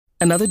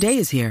Another day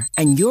is here,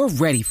 and you're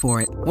ready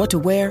for it. What to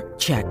wear?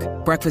 Check.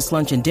 Breakfast,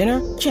 lunch, and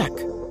dinner? Check.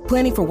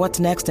 Planning for what's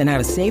next and how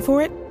to save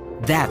for it?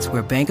 That's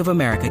where Bank of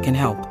America can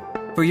help.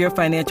 For your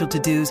financial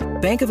to-dos,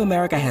 Bank of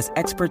America has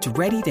experts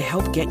ready to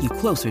help get you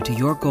closer to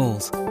your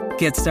goals.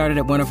 Get started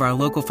at one of our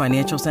local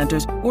financial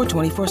centers or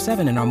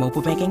 24/7 in our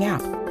mobile banking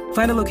app.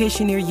 Find a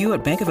location near you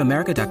at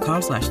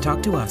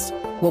bankofamerica.com/talktous.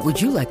 What would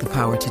you like the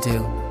power to do?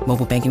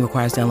 Mobile banking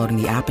requires downloading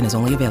the app and is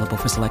only available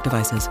for select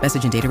devices.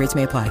 Message and data rates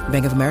may apply.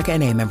 Bank of America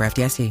NA, member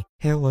FDIC.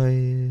 Hello.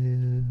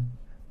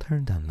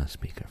 Turn down the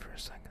speaker for a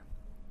second.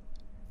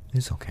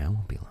 It's okay. I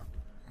won't be long.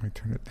 Wait,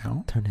 turn it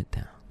down? Turn it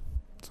down.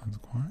 Sounds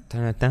quiet.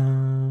 Turn it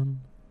down.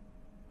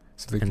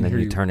 So they And can then hear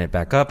you you turn it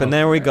back up, and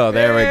there we go.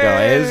 There we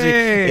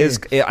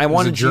go. I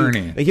want a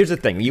journey. Here's the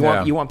thing: you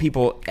want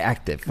people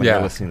active when you're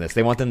listening to this.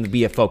 They want them to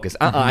be a focus.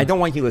 I don't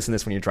want you listening to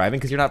this when you're driving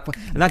because I'm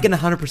not getting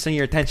 100% of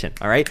your attention.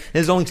 All right,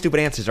 this is only stupid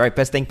answers. All right,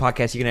 best thing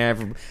podcast you can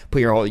ever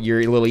put your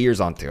little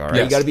ears onto. All right,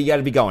 Yes. you got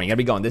to be going. You got to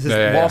be going. This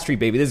is Wall Street,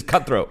 baby. This is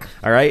cutthroat.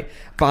 All right,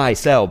 buy,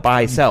 sell,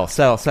 sell.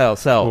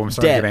 Oh, I'm starting to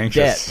get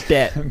anxious.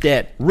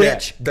 Debt,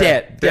 rich,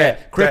 debt,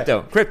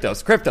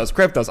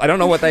 cryptos. I don't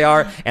know what they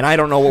are, and I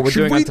don't know what we're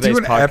doing on today's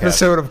podcast. Should we do an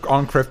episode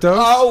on cryptos?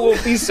 Oh,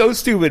 we'll be so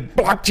stupid.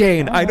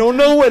 Blockchain. I don't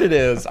know what it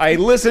is. I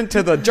listened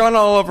to the John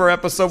Oliver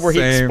episode where he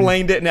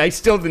explained it, and I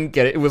still didn't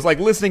get it. It was like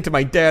listening to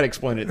my dad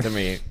explain it to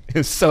me. It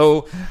was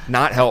so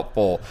not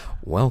helpful.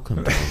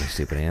 Welcome to Only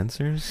Stupid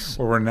Answers.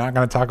 Well, we're not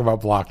going to talk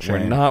about blockchain.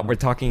 We're not. We're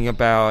talking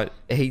about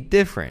a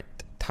different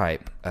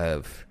type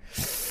of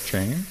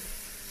chain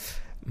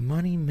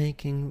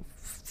money-making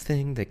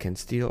thing that can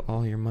steal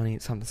all your money.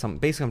 Something.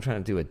 Basically, I'm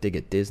trying to do a dig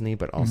at Disney,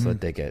 but also a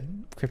dig at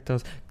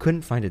cryptos.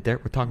 Couldn't find it there.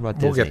 We're talking about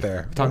Disney. We'll get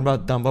there. We're talking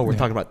about Dumbo. We're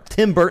talking about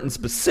Tim Burton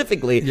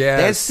specifically. Yes.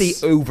 That's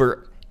the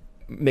over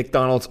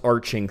McDonald's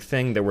arching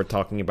thing that we're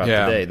talking about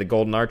today. The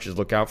Golden Arches.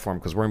 Look out for them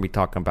because we're going to be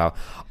talking about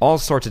all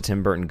sorts of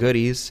Tim Burton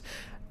goodies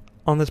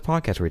on this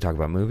podcast where we talk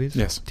about movies,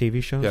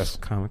 TV shows,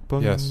 comic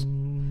books.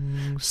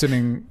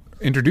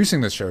 Introducing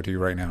this show to you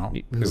right now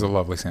is the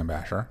lovely Sam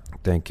Basher.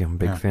 Thank you. I'm a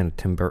big fan of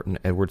Tim Burton.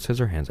 Edward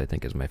Scissorhands, I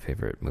think, is my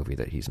favorite movie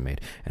that he's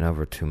made. And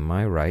over to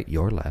my right,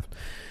 your left,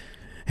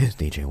 is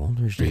DJ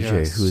Walters.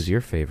 DJ, who is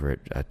your favorite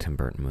Tim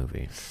Burton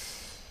movie?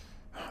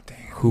 Oh, damn.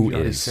 Who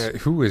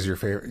is your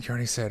favorite? You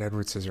already said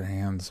Edward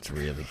Scissorhands. It's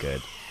really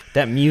good.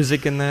 That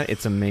music in that,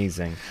 it's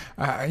amazing.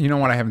 You know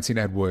what? I haven't seen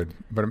Ed Wood,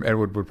 but Ed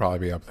Wood would probably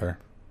be up there.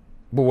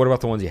 But what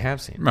about the ones you have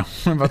seen?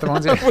 What about the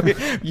ones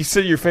you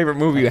said your favorite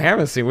movie you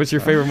haven't seen. What's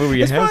your favorite movie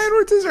you have seen?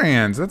 Edward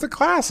Scissorhands. That's a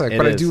classic.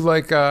 But I do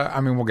like,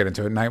 we'll get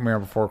into it. Nightmare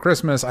Before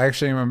Christmas. I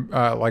actually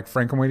like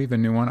Frankenweenie, the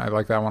new one. I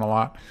like that one a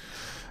lot.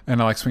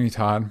 And I like Sweeney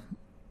Todd.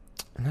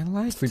 And I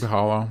like Sleepy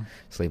Hollow.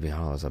 Sleepy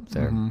Hollow's up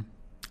there. Mm-hmm.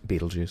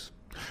 Beetlejuice.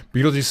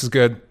 Beetlejuice is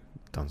good.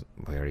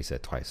 We already said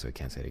it twice, so we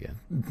can't say it again.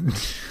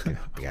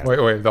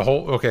 Wait.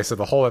 So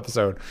the whole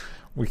episode,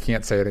 we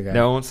can't say it again.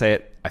 No, I won't say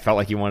it. I felt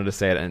like you wanted to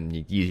say it, and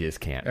you just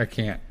can't. I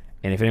can't.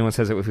 And if anyone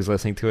says it who's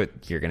listening to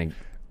it, you're gonna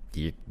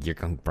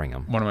bring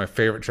them. One of my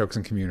favorite jokes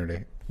in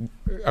Community.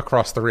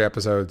 Across 3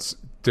 episodes,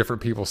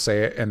 different people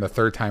say it, and the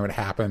third time it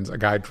happens, a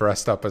guy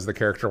dressed up as the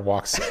character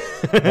walks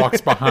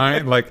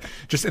behind, like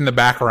just in the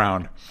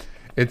background.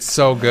 It's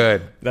so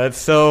good. They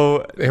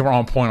were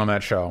on point on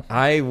that show.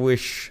 I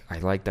wish I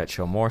liked that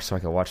show more so I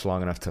could watch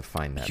long enough to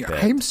find that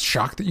bit. I'm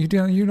shocked that you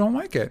don't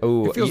like it.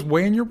 Oh, it feels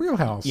way in your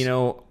wheelhouse. You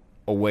know,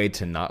 a way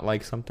to not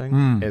like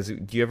something is,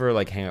 do you ever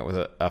like hang out with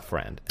a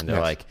friend and they're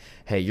like,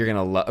 hey, you're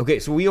gonna love, okay,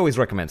 so we always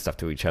recommend stuff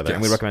to each other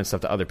and we recommend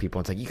stuff to other people,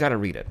 and it's like, you gotta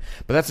read it,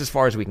 but that's as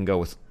far as we can go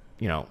with,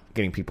 you know,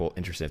 getting people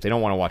interested. If they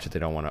don't want to watch it, they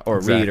don't want to,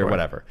 or read or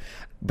whatever.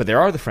 But there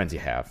are the friends you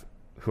have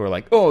who are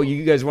like, oh,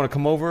 you guys want to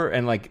come over?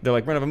 And like, they're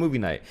like, we're gonna have a movie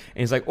night. And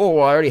he's like, oh,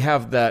 well, I already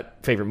have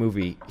that favorite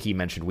movie he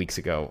mentioned weeks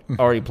ago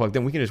already plugged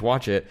in. We can just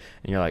watch it.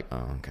 And you're like,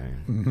 oh,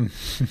 okay.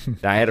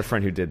 I had a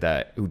friend who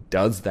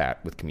does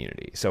that with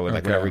Community. So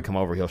like whenever we come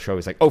over, he'll show,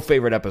 he's like, oh,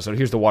 favorite episode.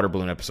 Here's the water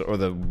balloon episode, or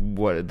the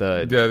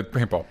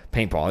paintball.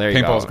 Paintball. There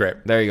you go. Paintball's great.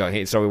 There you go.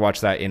 Hey, so we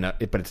watched that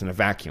but it's in a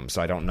vacuum. So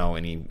I don't know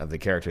any of the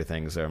character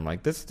things. So I'm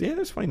like,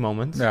 there's funny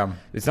moments. Yeah.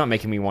 It's not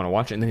making me want to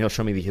watch it. And then he'll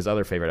show me his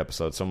other favorite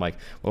episodes. So I'm like,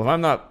 well, if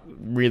I'm not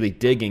really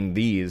digging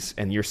these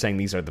and you're saying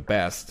these are the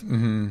best,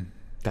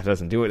 that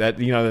doesn't do it.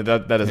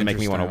 That doesn't make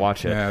me want to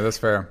watch it. Yeah, that's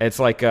fair. It's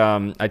like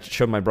I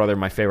showed my brother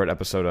my favorite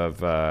episode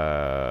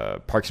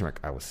of Parks and Rec.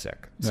 I was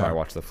sick, so I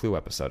watched the flu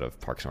episode of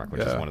Parks and Rec,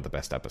 which is one of the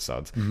best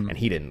episodes. And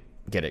he didn't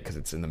get it because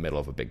it's in the middle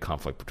of a big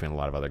conflict between a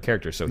lot of other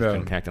characters, so he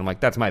couldn't connect. I'm like,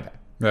 that's my bad.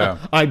 Yeah,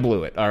 I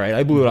blew it. All right,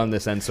 I blew it on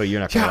this end, so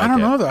you're not gonna like it. I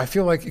don't know though. I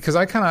feel like, because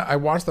I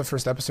watched the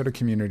first episode of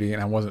Community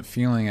and I wasn't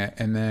feeling it,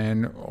 and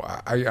then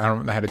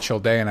I had a chill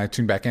day and I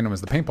tuned back in and it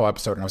was the paintball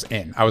episode and I was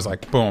in. I was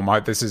like, boom,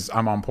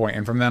 I'm on point,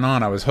 and from then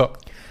on I was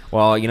hooked.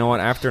 Well, you know what?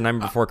 After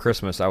Nightmare Before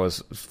Christmas, I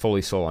was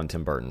fully sold on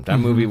Tim Burton. That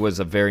movie was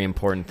a very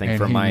important thing and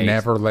for he my...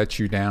 never let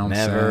you down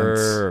Never.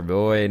 since.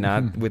 Boy,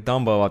 not with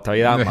Dumbo, I'll tell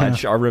you that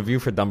much. Our review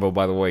for Dumbo,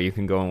 by the way, you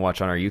can go and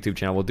watch on our YouTube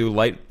channel. We'll do a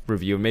light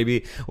review.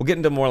 Maybe we'll get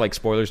into more like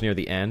spoilers near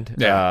the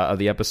end of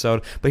the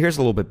episode. But here's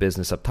a little bit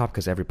business up top,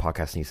 because every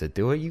podcast needs to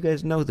do it. You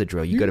guys know the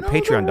drill. You go to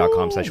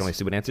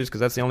patreon.com/onlystupid-answers, because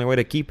that's the only way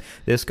to keep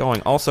this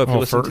going. Also, if you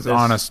listen to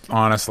this...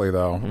 Honestly,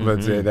 though,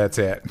 that's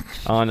it.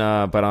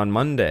 But on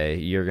Monday,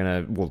 you're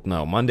going to... Well,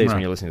 no, Monday's when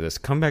you're listening to this.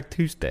 Come back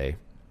Tuesday.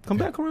 Come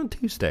back around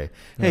Tuesday.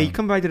 Hey, you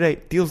come by today.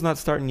 Deal's not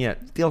starting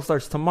yet. Deal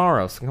starts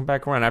tomorrow. So come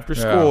back around after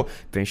school.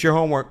 Finish your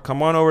homework.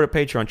 Come on over to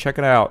Patreon. Check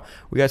it out.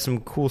 We got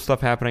some cool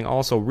stuff happening.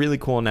 Also, really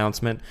cool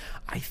announcement.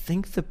 I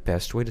think the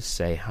best way to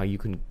say how you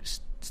can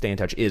stay in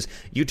touch is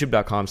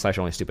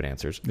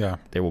youtube.com/onlystupidanswers. Yeah.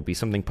 There will be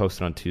something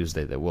posted on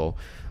Tuesday that will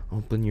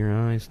open your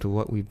eyes to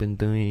what we've been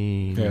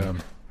doing. Yeah.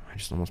 I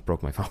just almost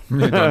broke my phone.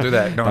 Don't do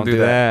that. Don't do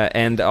that.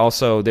 And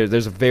also,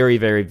 there's a very,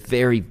 very,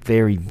 very,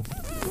 very,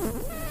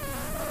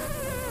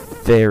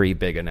 very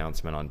big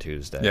announcement on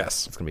Tuesday.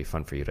 Yes. It's going to be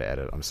fun for you to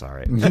edit. I'm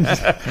sorry.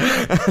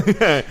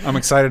 I'm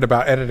excited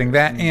about editing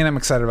that, and I'm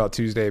excited about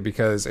Tuesday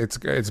because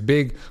it's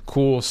big,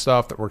 cool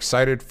stuff that we're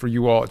excited for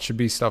you all. It should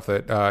be stuff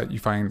that you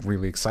find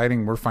really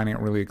exciting. We're finding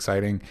it really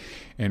exciting,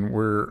 and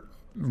we're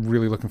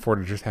really looking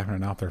forward to just having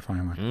it out there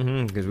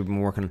finally. Because we've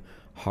been working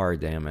hard,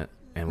 damn it.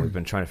 And we've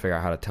been trying to figure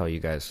out how to tell you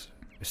guys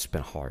it's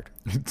been hard.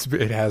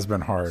 It has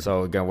been hard. So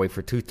we're going to wait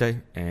for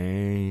Tuesday,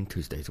 and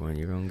Tuesday's when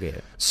you're going to get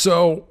it.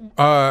 So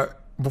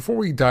before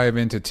we dive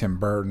into Tim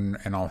Burton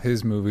and all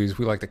his movies,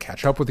 we like to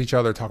catch up with each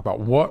other, talk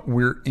about what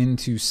we're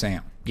into,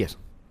 Sam. Yes.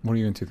 What are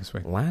you into this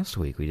week? Last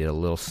week we did a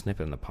little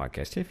snippet in the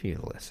podcast. If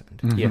you listened,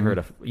 you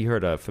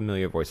heard a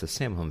familiar voice of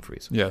Sam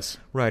Humphries. Yes.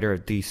 Writer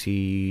of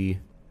DC,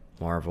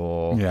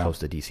 Marvel,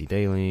 host of DC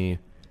Daily.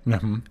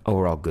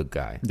 Overall good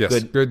guy.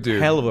 Yes, good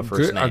dude. Hell of a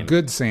first name. A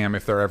good Sam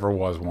if there ever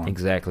was one.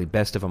 Exactly.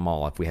 Best of them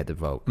all if we had to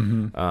vote.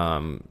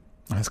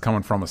 That's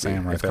coming from a Sam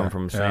right there. It's coming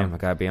from a Sam. I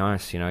got to be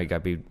honest. You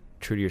got to be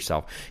true to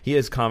yourself.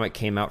 His comic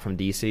came out from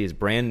DC. Is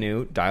brand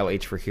new. Dial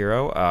H for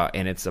Hero.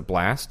 And it's a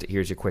blast.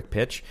 Here's your quick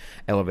pitch.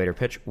 Elevator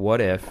pitch.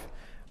 What if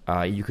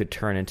you could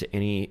turn into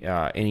any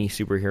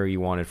superhero you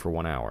wanted for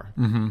 1 hour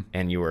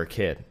and you were a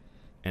kid?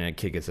 And a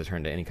kid gets to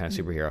turn to any kind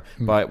of superhero.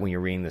 But when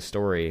you're reading the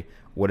story,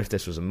 what if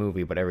this was a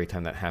movie, but every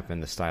time that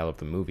happened, the style of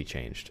the movie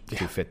changed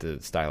to fit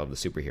the style of the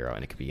superhero,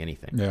 and it could be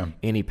anything. Yeah.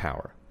 Any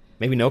power.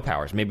 Maybe no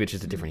powers. Maybe it's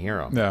just a different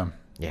hero. Yeah.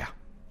 Yeah.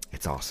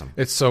 It's awesome.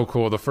 It's so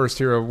cool. The first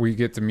hero we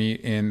get to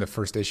meet in the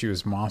first issue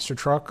is Monster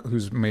Truck,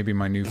 who's maybe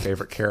my new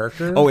favorite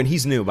character. Oh, and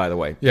he's new, by the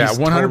way. Yeah, he's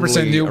 100%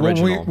 totally new.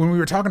 Original. When we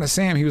were talking to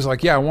Sam, he was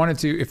like, yeah, I wanted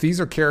to, if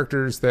these are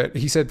characters that,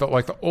 he said that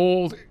like the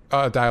old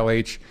Dial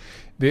H,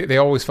 they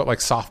always felt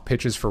like soft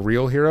pitches for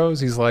real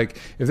heroes. He's like,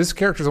 if this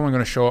character's only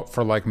going to show up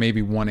for like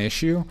maybe one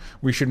issue,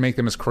 we should make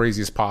them as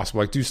crazy as possible.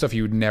 Like do stuff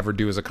you would never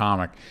do as a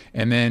comic.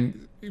 And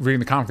then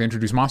reading the comic, they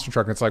introduce Monster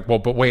Truck, and it's like, well,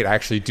 but wait, I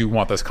actually do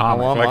want this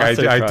comic.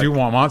 I do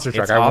want Monster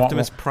Truck. It's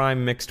Optimus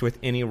Prime mixed with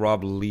any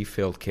Rob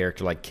Liefeld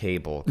character like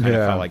Cable. Kind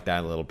of felt like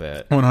that a little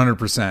bit.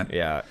 100%.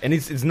 Yeah, and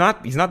he's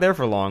not there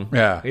for long.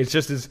 Yeah, it's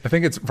just I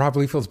think it's Rob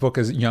Liefeld's book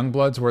is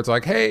Youngbloods, where it's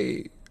like,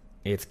 hey.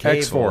 It's Cable.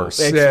 X-Force.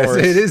 Yes,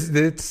 it is.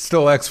 It's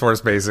still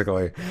X-Force,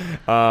 basically.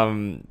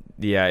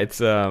 Yeah,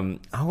 it's... Oh,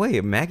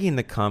 wait, Maggie in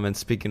the comments,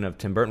 speaking of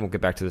Tim Burton, we'll get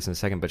back to this in a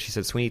second, but she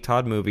said Sweeney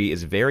Todd movie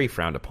is very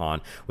frowned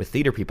upon with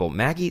theater people.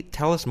 Maggie,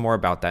 tell us more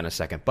about that in a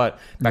second. But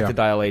back to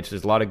Dial H,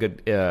 there's a lot of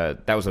good...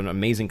 that was an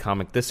amazing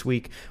comic this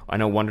week. I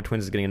know Wonder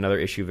Twins is getting another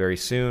issue very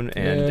soon.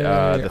 And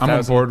I'm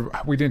on board.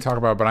 We didn't talk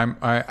about it, but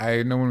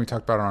I know when we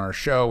talked about it on our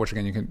show, which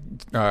again, you can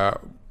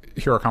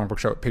hear our comic book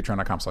show at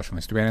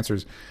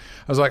patreon.com/onlystupid-answers.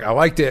 I was like, I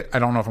liked it. I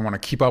don't know if I want to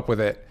keep up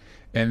with it.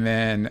 And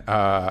then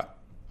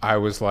I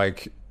was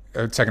like,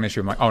 second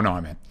issue, I'm like, oh no,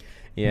 I'm in.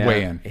 Yeah,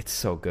 way in. It's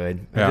so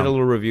good. I did a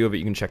little review of it.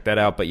 You can check that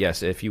out. But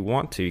yes, if you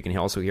want to, you can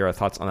also hear our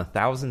thoughts on the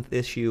 1,000th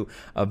issue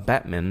of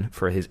Batman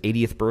for his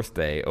 80th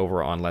birthday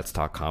over on Let's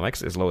Talk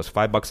Comics. As low as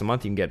 $5 a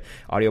month, you can get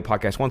audio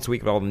podcasts once a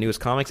week of all the newest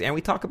comics, and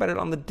we talk about it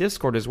on the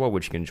Discord as well,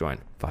 which you can join.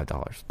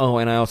 $5. Oh,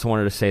 and I also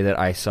wanted to say that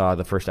I saw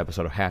the first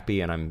episode of Happy,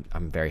 and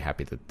I'm very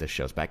happy that this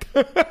show's back.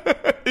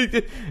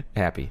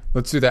 Happy.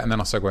 Let's do that, and then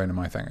I'll segue into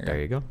my thing again.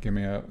 There you go. Give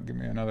me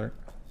another.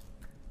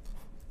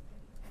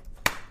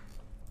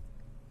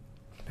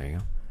 There you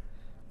go.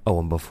 Oh,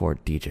 and before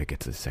DJ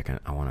gets a second,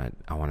 I want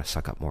to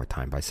suck up more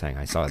time by saying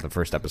I saw the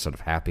first episode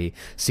of Happy,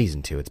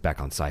 season 2. It's back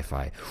on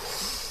Sci-Fi.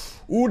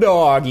 Ooh,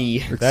 doggy!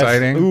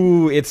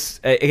 Exciting. It's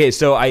okay.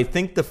 So I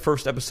think the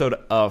first episode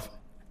of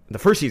the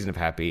first season of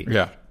Happy,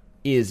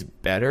 is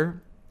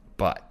better,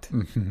 but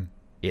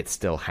it's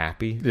still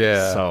Happy.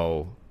 Yeah.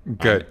 So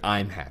good.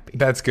 I'm happy.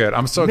 That's good.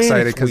 I'm so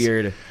excited because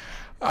weird.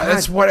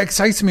 That's what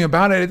excites me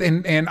about it.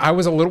 And I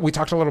was we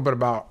talked a little bit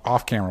about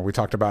off camera. We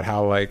talked about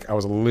how like I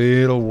was a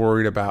little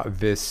worried about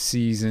this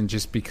season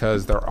just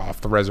because they're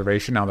off the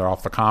reservation. Now they're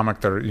off the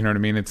comic. You know what I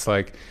mean? It's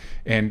like,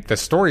 and the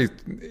story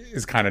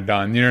is kind of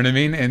done. You know what I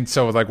mean? And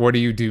so like, what do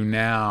you do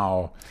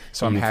now?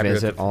 So I'm happy to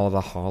visit all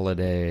the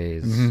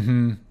holidays.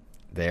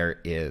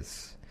 There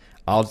is.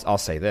 I'll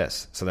say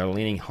this. So they're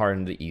leaning hard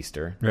into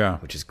Easter,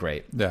 which is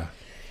great. Yeah.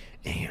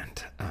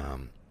 And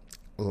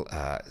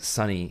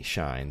Sunny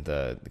Shine,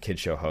 the kid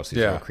show host, who's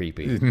real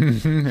creepy.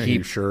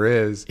 He sure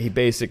is. He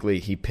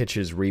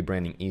pitches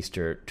rebranding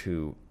Easter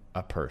to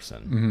a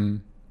person. Mm-hmm.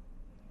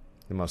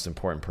 The most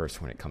important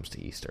person when it comes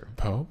to Easter.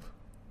 Pope?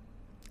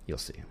 You'll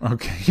see.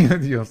 Okay,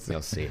 you'll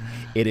see.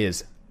 It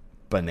is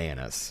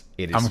bananas.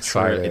 I'm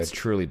excited. It's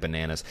truly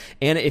bananas.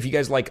 And if you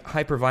guys like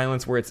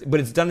hyperviolence, but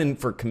it's done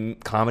for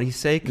comedy's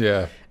sake.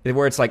 Yeah.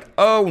 Where it's like,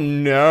 oh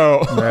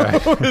no,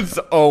 it's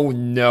oh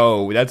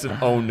no. That's an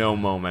oh no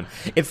moment.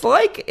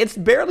 It's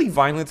barely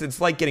violence.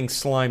 It's like getting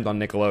slimed on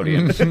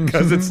Nickelodeon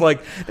because it's like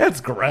that's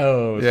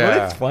gross,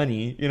 but it's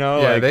funny,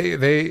 Yeah,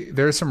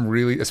 there's some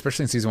really,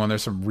 especially in season 1,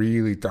 there's some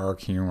really dark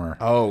humor.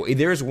 Oh,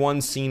 there's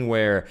one scene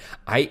where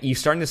you're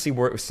starting to see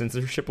where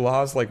censorship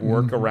laws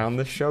work around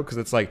this show because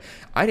it's like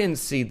I didn't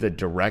see the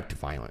direct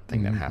violent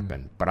thing that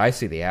happened, but I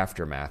see the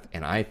aftermath,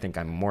 and I think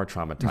I'm more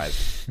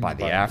traumatized by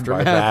the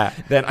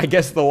aftermath than I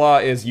guess the law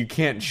is you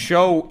can't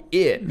show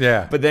it.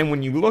 Yeah. But then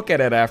when you look at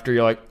it after,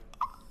 you're like,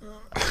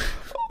 that's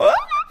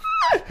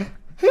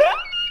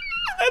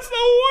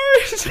the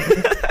worst.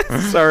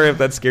 Sorry if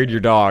that scared your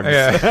dogs.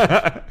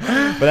 Yeah.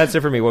 But that's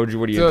it for me. What do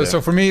you do? So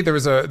for me, there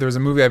was a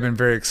movie I've been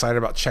very excited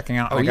about checking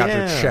out. I got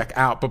to check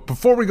out. But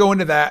before we go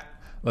into that,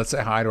 let's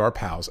say hi to our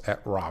pals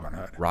at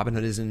Robinhood.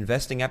 Robinhood is an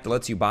investing app that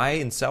lets you buy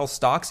and sell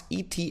stocks,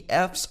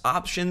 ETFs,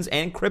 options,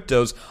 and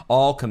cryptos,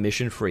 all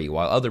commission-free.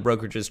 While other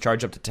brokerages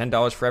charge up to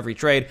 $10 for every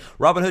trade,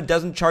 Robinhood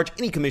doesn't charge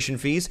any commission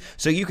fees,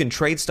 so you can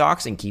trade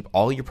stocks and keep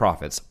all your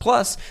profits.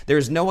 Plus, there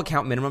is no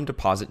account minimum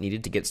deposit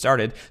needed to get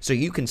started, so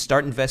you can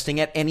start investing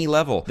at any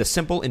level. The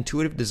simple,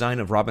 intuitive design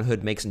of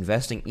Robinhood makes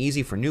investing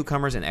easy for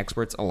newcomers and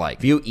experts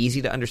alike. View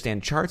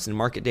easy-to-understand charts and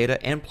market data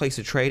and place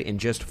a trade in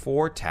just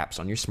 4 taps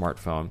on your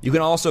smartphone. You can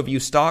also view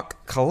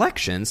stock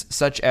collections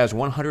such as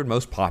 100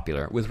 most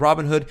popular. With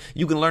Robinhood,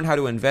 you can learn how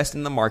to invest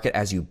in the market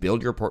as you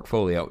build your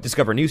portfolio.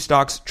 Discover new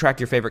stocks,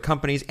 track your favorite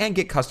companies, and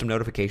get custom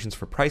notifications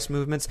for price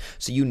movements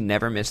so you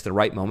never miss the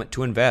right moment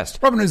to invest.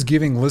 Robinhood is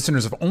giving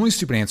listeners of Only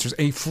Stupid Answers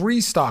a free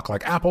stock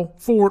like Apple,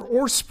 Ford,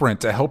 or Sprint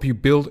to help you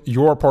build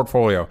your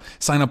portfolio.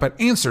 Sign up at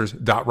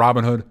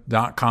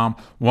answers.robinhood.com.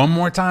 One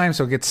more time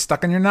so it gets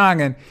stuck in your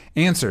noggin.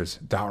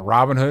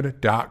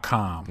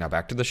 Answers.robinhood.com. Now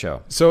back to the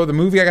show. So the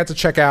movie I got to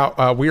check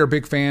out, we are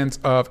big fans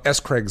of S.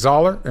 Craig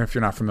Zoller. If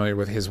you're not familiar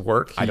with his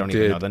work, I don't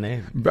even know the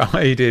name.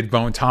 He did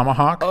Bone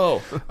Tomahawk.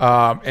 Oh.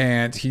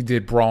 And he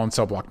did Brawl in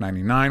Cell Block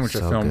 99, which is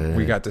a film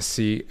we got to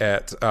see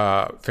at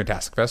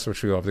Fantastic Fest,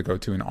 which we love to go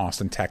to in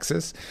Austin,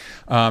 Texas.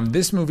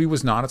 This movie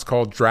was not. It's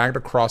called Dragged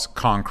Across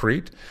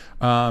Concrete.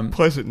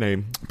 Pleasant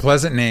name.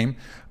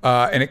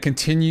 And it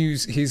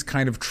continues his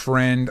kind of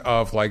trend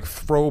of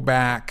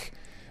throwback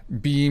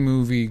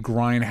B-movie,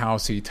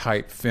 grindhousey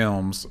type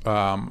films.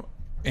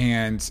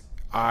 And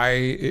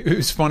it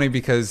was funny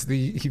because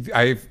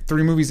I have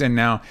 3 movies in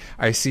now.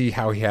 I see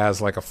how he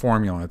has a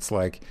formula. It's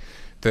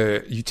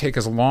you take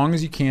as long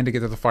as you can to get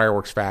to the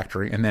fireworks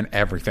factory, and then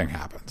everything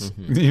happens.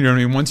 Mm-hmm. You know what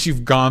I mean? Once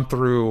you've gone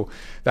through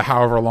the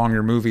however long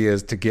your movie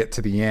is to get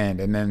to the end,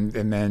 and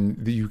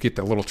then you get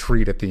the little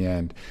treat at the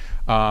end.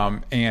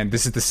 And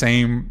this is the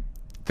same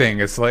thing.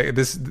 It's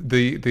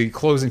the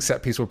closing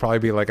set piece would probably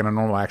be in a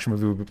normal action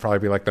movie would probably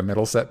be the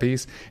middle set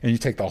piece, and you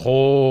take the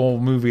whole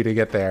movie to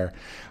get there.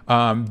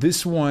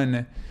 This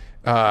one,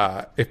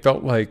 it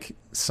felt like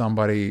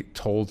somebody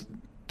told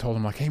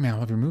him hey man, I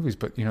love your movies,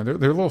 but they're a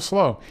little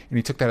slow, and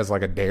he took that as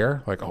a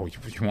dare, oh, you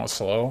want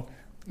slow?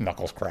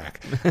 Knuckles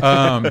crack.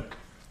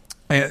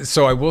 And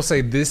so I will say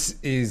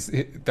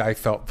I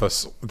felt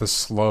the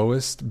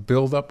slowest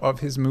buildup of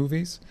his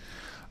movies.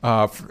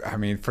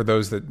 For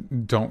those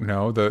that don't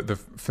know, the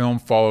film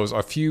follows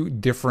a few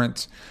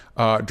different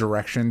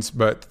directions,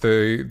 but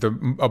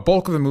a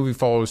bulk of the movie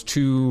follows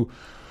 2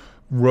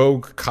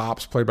 rogue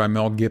cops played by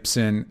Mel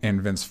Gibson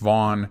and Vince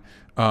Vaughn,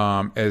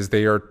 as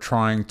they are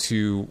trying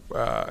to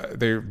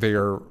they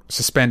are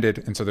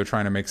suspended, and so they're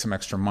trying to make some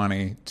extra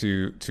money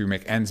to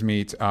make ends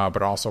meet,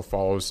 but also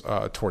follows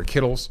Tory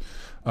Kittles,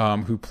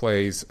 who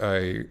plays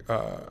a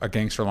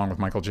gangster along with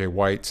Michael J.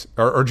 White,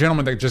 or a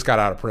gentleman that just got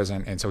out of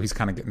prison, and so he's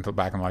kind of getting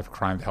back in the life of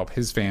crime to help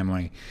his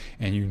family,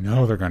 and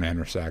they're going to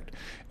intersect.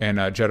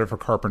 And Jennifer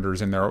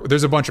Carpenter's in there.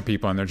 There's a bunch of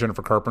people in there.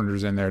 Jennifer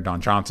Carpenter's in there. Don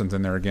Johnson's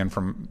in there again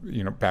from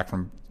back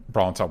from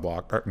Brawl in Cell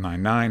Block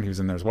 99. He was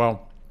in there as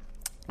well.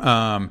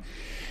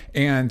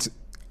 And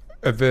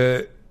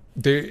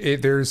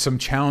there's some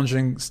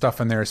challenging stuff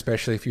in there,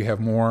 especially if you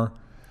have more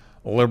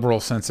liberal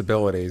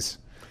sensibilities.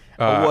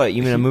 What,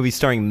 you mean a movie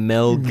starring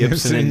Mel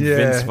Gibson and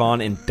Vince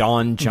Vaughn and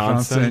Don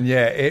Johnson?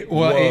 Yeah.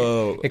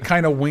 It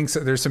kind of winks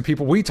at, there's some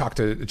people, we talked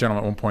to a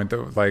gentleman at one point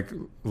that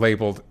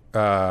labeled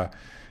S.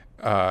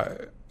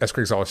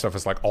 Craig Zoller stuff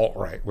as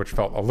alt-right, which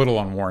felt a little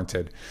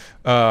unwarranted.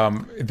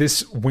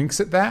 This winks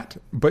at that,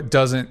 but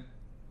doesn't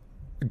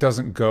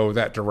go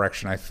that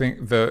direction. I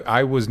think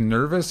I was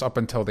nervous up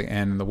until the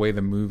end, and the way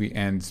the movie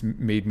ends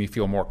made me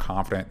feel more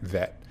confident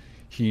that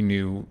he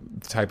knew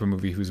the type of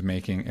movie he was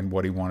making and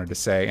what he wanted to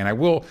say.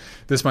 And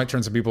this might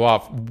turn some people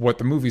off. What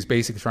the movie's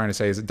basically trying to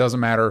say is it doesn't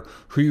matter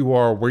who you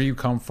are, where you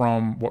come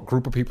from, what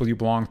group of people you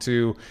belong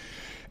to.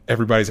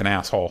 Everybody's an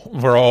asshole.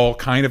 We're all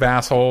kind of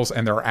assholes,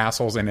 and there are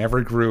assholes in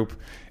every group.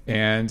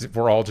 And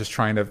we're all just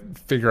trying to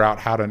figure out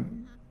how to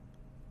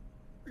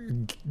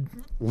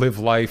live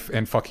life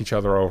and fuck each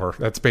other over.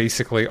 That's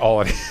basically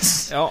all it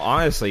is. Oh,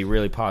 honestly,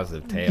 really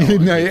positive tale.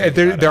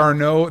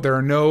 No, there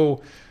are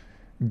no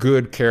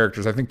good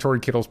characters. I think Tory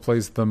Kittles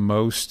plays the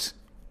most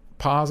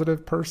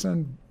positive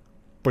person,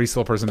 but he's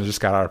still a person that just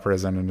got out of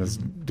prison and is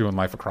doing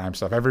life of crime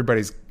stuff.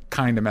 Everybody's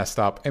kind of messed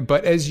up.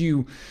 But as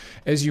you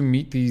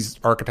meet these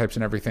archetypes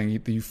and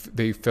everything,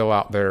 they fill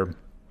out their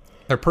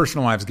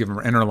personal lives, give them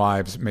inner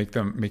lives,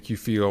 make you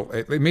feel.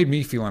 It made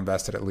me feel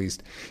invested, at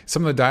least.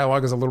 Some of the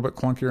dialogue is a little bit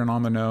clunkier and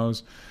on the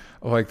nose.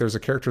 Like there's a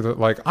character that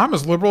like, I'm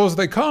as liberal as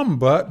they come,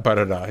 but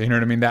you know what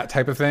I mean, that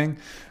type of thing.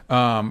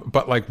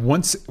 But like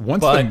once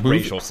the movie,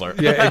 racial slur.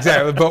 Yeah,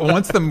 exactly. But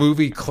once the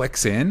movie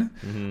clicks in,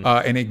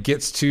 and it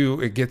gets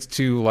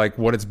to like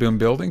what it's been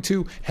building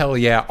to, hell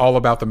yeah, all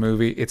about the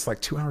movie. It's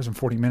like 2 hours and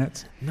 40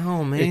 minutes.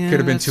 No, man, it could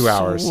have been 2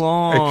 hours. So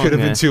long. It could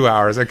have been 2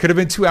 hours. It could have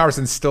been 2 hours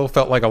and still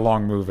felt like a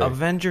long movie.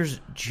 Avengers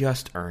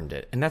just earned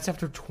it, and that's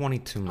after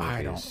 22 movies.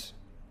 I don't.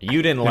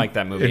 You didn't like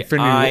that movie.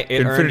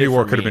 Infinity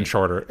War could have been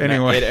shorter.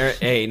 Anyway.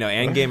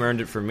 Endgame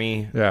earned it for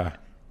me. Yeah.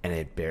 And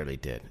it barely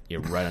did.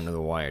 You're right under the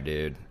wire,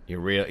 dude.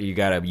 You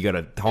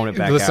gotta tone it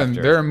back. Listen,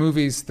 after. There are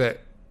movies that,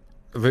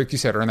 like you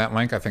said, are in that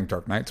link. I think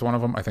Dark Knight's one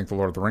of them. I think the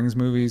Lord of the Rings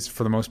movies,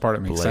 for the most part,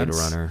 it makes sense.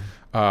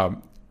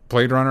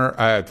 Blade Runner.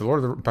 By the way, the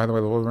Lord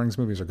of the Rings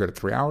movies are good at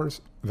 3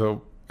 hours. The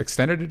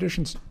extended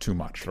editions, too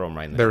much. Throw them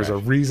right in the There's trash.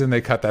 a reason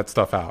they cut that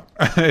stuff out.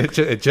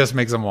 It just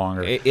makes them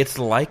longer. It's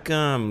like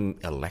a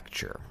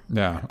lecture.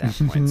 Yeah. At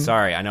that point.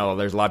 Sorry, I know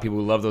there's a lot of people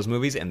who love those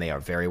movies, and they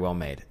are very well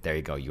made. There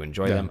you go. You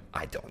enjoy them.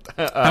 I don't.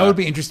 That would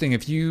be interesting.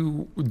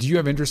 Do you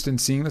have interest in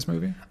seeing this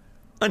movie?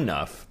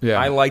 Enough. Yeah.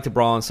 I like to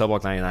brawl in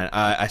Subblock 99.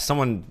 I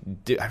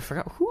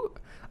forgot who.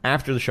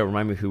 After the show,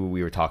 remind me who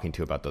we were talking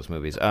to about those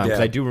movies. Because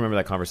I do remember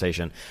that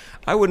conversation.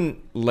 I wouldn't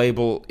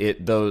label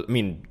it those. I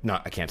mean,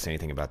 I can't say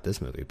anything about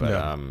this movie,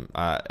 but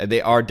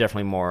they are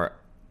definitely more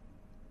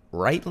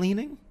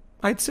right-leaning,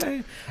 I'd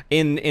say,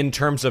 in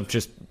terms of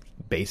just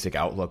basic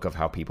outlook of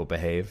how people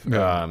behave,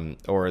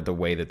 or the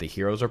way that the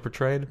heroes are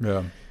portrayed.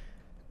 Yeah.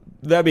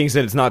 That being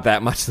said, it's not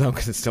that much though,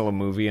 because it's still a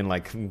movie, and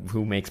like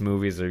who makes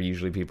movies are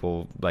usually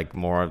people like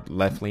more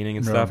left-leaning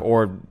and stuff,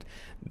 or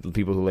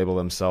people who label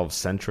themselves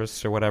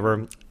centrists or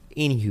whatever.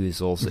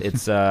 Anywho,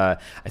 it's I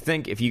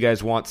think if you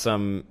guys want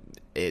some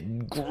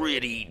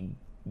gritty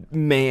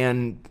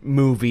man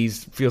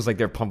movies, feels like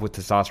they're pumped with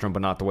testosterone,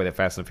 but not the way that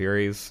Fast and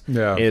Furious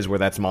is, where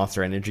that's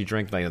Monster Energy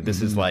drink. Like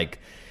this is like.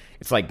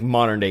 It's like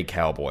modern day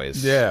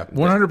Cowboys. Yeah,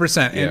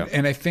 100%.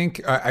 And I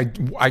think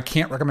I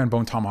can't recommend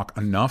Bone Tomahawk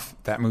enough.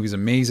 That movie's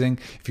amazing.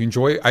 If you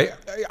enjoy,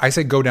 I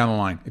say go down the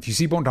line. If you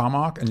see Bone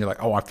Tomahawk and you're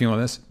like, oh, I'm feeling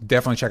this,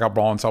 definitely check out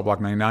Brawl in Cell Block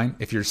 99.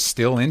 If you're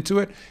still into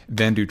it,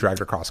 then do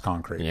Dragged Across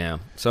Concrete. Yeah.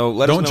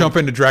 So don't jump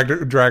into Drag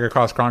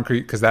Across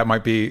Concrete, because that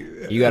might be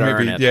you got to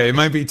earn it. Yeah, it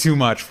might be too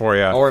much for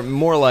you. Or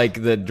more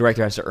like the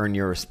director has to earn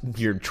your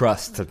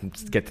trust to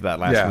get to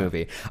that last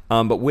movie.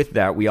 But with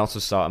that, we also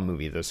saw a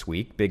movie this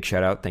week. Big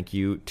shout out, thank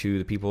you to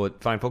the people at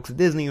fine folks at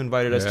Disney who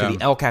invited us to the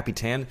El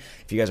Capitan.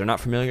 If you guys are not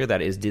familiar,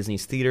 that is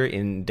Disney's theater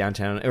in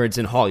downtown, or it's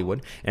in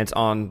Hollywood, and it's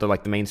on the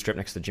main strip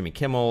next to Jimmy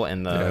Kimmel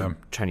and the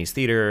Chinese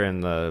Theater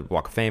and the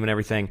Walk of Fame and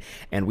everything.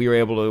 And we were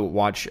able to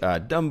watch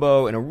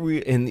Dumbo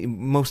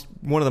in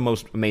one of the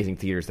most amazing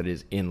theaters that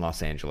is in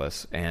Los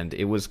Angeles, and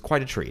it was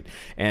quite a treat.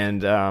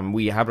 And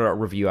we have our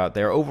review out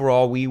there.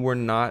 Overall, we were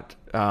not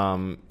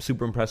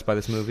super impressed by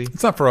this movie.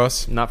 It's not for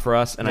us. Not for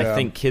us, and I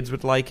think kids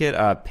would like it.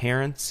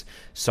 Parents,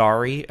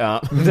 sorry,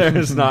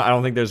 there's not. I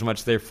don't think there's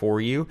much there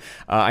for you.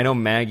 I know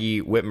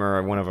Maggie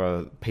Whitmer, one of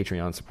our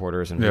Patreon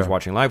supporters, and who's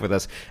watching live with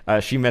us.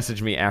 She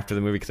messaged me after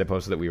the movie because I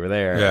posted that we were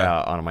there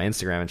on my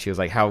Instagram, and she was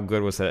like, "How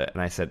good was it?"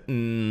 And I said,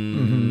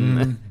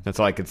 That's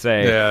all I could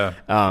say.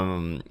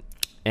 Yeah.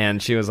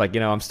 And she was like,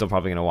 I'm still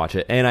probably going to watch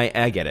it. And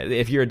I get it.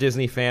 If you're a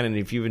Disney fan and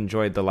if you've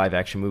enjoyed the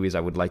live-action movies, I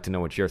would like to know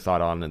what your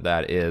thought on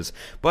that is.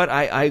 But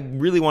I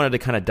really wanted to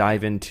kind of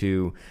dive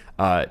into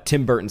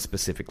Tim Burton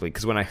specifically,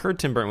 because when I heard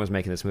Tim Burton was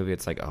making this movie,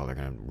 it's like, oh, they're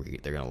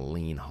gonna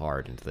lean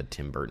hard into the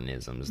Tim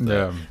Burtonisms,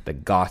 the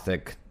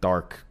gothic,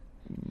 dark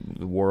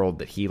world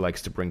that he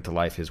likes to bring to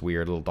life, his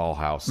weird little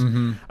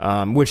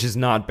dollhouse, which is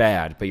not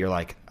bad. But you're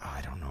like,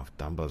 I don't know if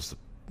Dumbo's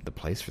the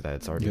place for that.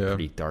 It's already a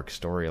pretty dark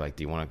story. Like,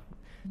 do you want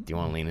to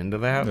lean into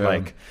that?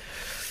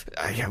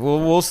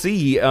 We'll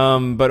see.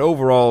 But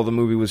overall, the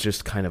movie was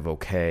just kind of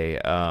okay.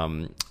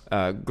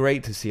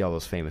 Great to see all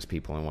those famous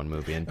people in one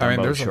movie. And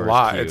Dumbo, there's a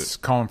lot. It's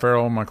Colin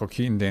Farrell, Michael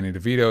Keaton, Danny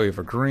DeVito,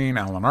 Eva Green,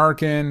 Alan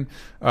Arkin.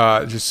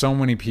 Just so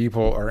many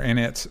people are in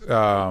it.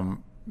 A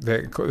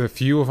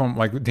few of them,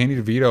 like Danny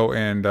DeVito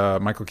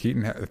and Michael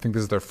Keaton, I think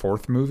this is their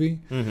fourth movie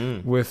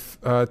with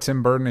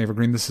Tim Burton. Eva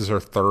Green, this is her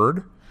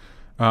third.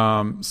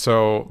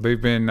 So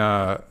they've been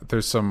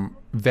there's some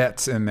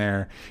vets in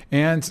there.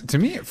 And to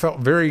me, it felt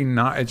very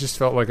not. It just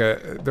felt like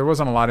there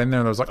wasn't a lot in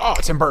there that was like, oh,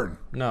 Tim Burton.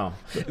 No,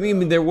 I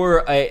mean there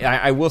were.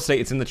 I will say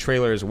it's in the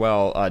trailer as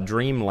well.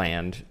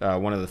 Dreamland,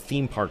 one of the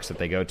theme parks that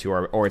they go to,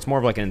 or it's more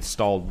of like an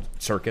installed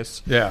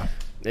circus. Yeah.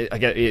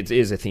 It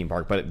is a theme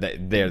park, but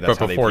that's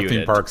how they before viewed theme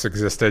it. parks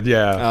existed,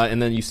 yeah.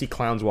 And then you see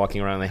clowns walking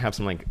around, and they have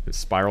some like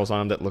spirals on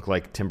them that look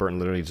like Tim Burton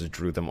literally just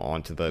drew them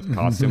onto the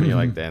costume. And you're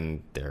like,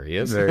 then there he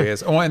is. There he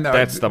is. Oh, and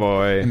that's the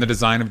boy. And the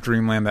design of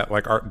Dreamland, that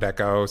like Art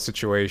Deco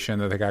situation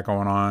that they got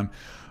going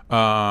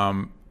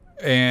on.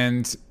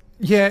 And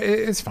yeah,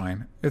 it's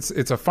fine.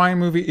 It's a fine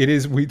movie. It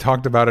is. We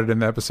talked about it in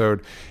the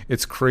episode.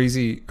 It's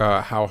crazy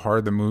how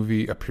hard the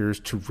movie appears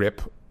to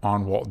rip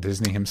on Walt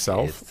Disney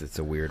himself. It's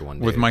a weird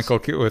one. With Michael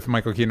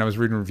Keaton, I was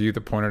reading a review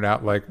that pointed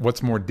out like,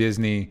 what's more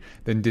Disney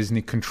than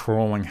Disney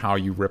controlling how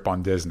you rip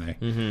on Disney?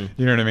 Mm-hmm.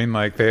 You know what I mean?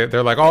 Like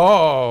they're like,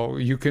 oh,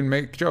 you can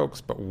make jokes,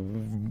 but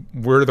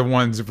we're the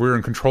ones, we're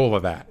in control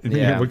of that.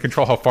 Yeah. We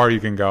control how far you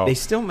can go. They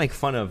still make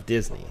fun of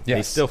Disney. Yes.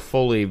 They still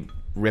fully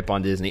rip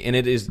on Disney, and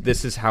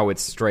this is how it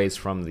strays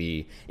from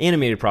the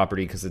animated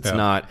property, because it's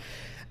not.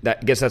 I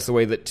guess that's the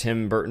way that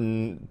Tim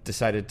Burton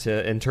decided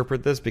to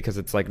interpret this, because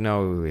it's like,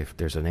 no, if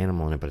there's an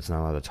animal in it, but it's not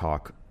allowed to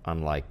talk,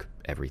 unlike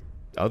every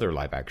other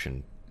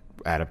live-action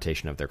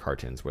adaptation of their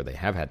cartoons where they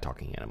have had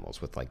talking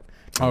animals with like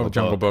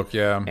Jungle Book,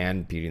 yeah.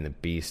 And Beauty and the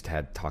Beast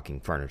had talking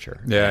furniture.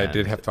 Yeah, it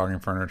did have talking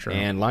furniture.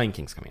 And Lion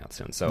King's coming out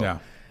soon, so... Yeah.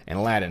 And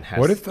Aladdin has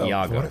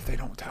Iago. What if they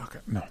don't talk?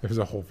 No, there's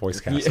a whole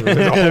voice cast.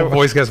 There's a whole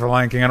voice cast for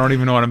Lion King. I don't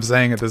even know what I'm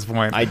saying at this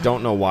point. I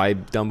don't know why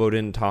Dumbo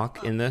didn't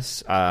talk in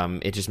this.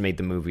 It just made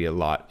the movie a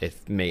lot.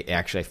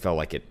 I felt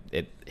like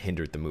it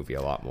hindered the movie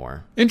a lot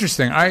more.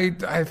 Interesting. I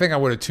think I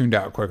would have tuned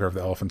out quicker if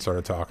the elephant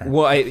started talking.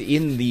 Well,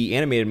 in the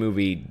animated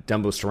movie,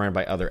 Dumbo's surrounded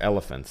by other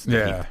elephants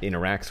that he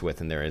interacts with,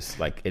 and there is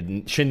like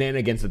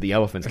shenanigans that the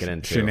elephants get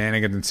into.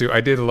 Shenanigans ensue.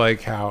 I did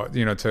like how,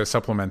 to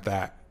supplement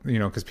that,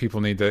 because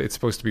people need to, it's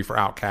supposed to be for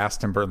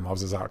Outcast. Tim Burton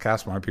loves his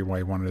Outcast. Why people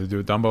wanted to do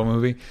a Dumbo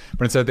movie.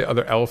 But instead, the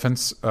other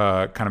elephants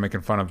kind of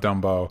making fun of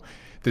Dumbo.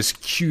 This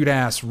cute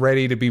ass,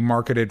 ready to be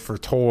marketed for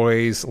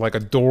toys, like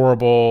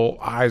adorable,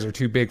 eyes are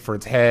too big for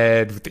its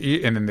head,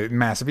 and then the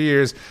massive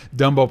ears.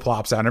 Dumbo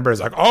plops out, and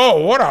everybody's like,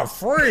 "Oh, what a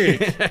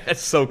freak!"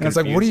 It's so confusing. And it's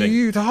like, what are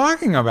you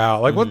talking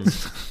about? Like, what?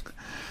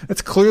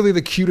 That's clearly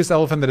the cutest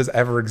elephant that has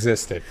ever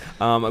existed.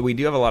 We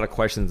do have a lot of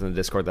questions in the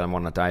Discord that I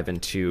want to dive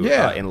into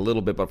in a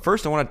little bit. But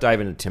first, I want to dive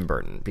into Tim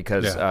Burton,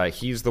 because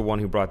he's the one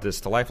who brought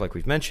this to life, like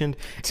we've mentioned.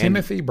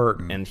 Timothy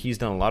Burton. And he's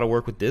done a lot of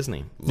work with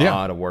Disney. A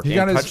lot of work. And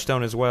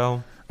Touchstone as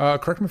well.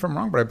 Correct me if I'm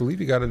wrong, but I believe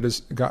he got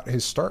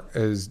his start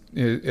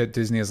at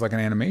Disney as like an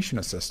animation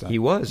assistant. He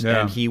was.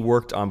 And he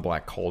worked on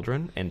Black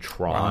Cauldron and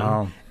Tron.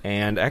 Wow.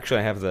 And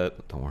actually, I have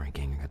don't worry,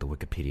 gang, I got the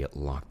Wikipedia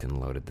locked and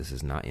loaded. This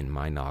is not in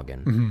my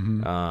noggin.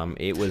 Mm-hmm.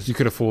 It was. You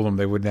could have fooled them;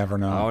 they would never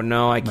know. Oh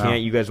no, I can't.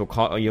 You guys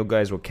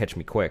will catch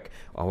me quick.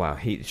 Oh wow,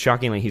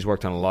 shockingly, he's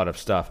worked on a lot of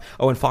stuff.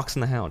 Oh, and Fox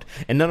and the Hound,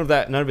 and none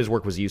of his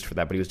work was used for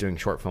that. But he was doing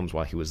short films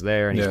while he was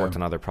there, and he's worked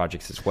on other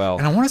projects as well.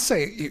 And I want to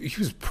say he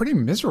was pretty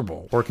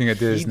miserable working at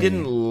Disney. He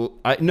didn't.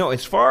 No,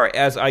 as far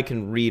as I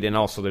can read, and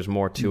also there's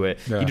more to it.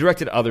 Yeah. He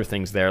directed other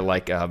things there,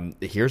 like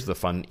here's the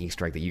fun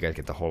Easter egg that you guys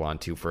get to hold on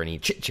to for any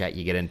chit chat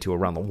you get into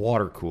around the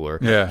water cooler.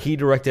 Yeah. He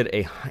directed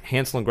a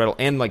Hansel and Gretel,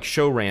 and like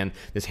show ran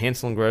this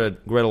Hansel and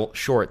Gretel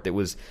short that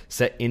was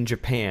set in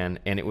Japan,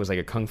 and it was like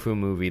a kung fu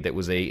movie that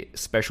was a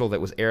special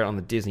that was aired on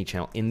the Disney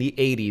Channel in the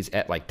 80s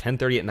at like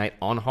 10:30 at night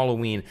on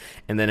Halloween,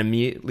 and then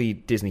immediately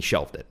Disney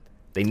shelved it.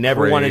 They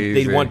never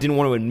didn't want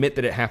to admit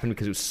that it happened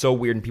because it was so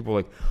weird, and people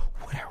were like,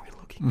 what are we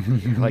looking at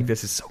here? Like,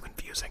 this is so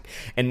confusing.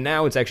 And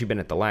now it's actually been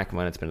at the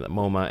LACMA, it's been at the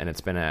MoMA, and it's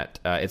been at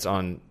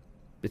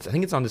I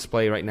think it's on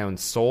display right now in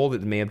Seoul.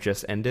 That may have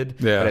just ended,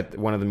 but at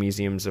one of the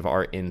museums of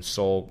art in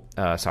Seoul,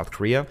 South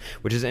Korea,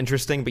 which is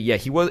interesting. But yeah,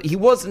 he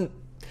wasn't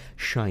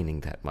shining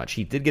that much.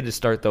 He did get his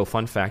start, though.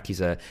 Fun fact, he's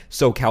a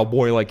SoCal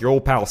boy like your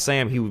old pal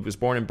Sam. He was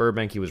born in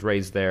Burbank. He was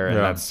raised there, and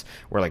that's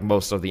where like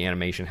most of the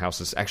animation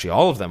houses, actually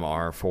all of them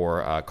are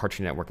for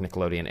Cartoon Network,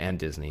 Nickelodeon, and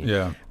Disney.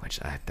 Yeah, which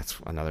that's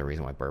another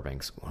reason why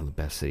Burbank's one of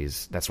the best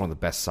cities. That's one of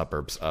the best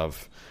suburbs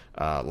of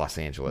Los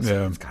Angeles.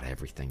 Yeah. It's got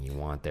everything you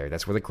want there.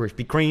 That's where the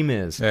Krispy Kreme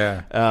is.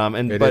 Yeah.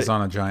 It is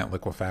on a giant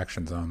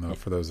liquefaction zone, though,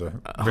 for those who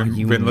have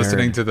been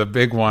listening to the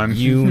big one.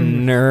 You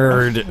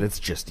nerd. It's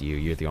just you.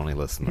 You're the only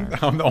listener.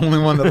 I'm the only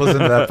one that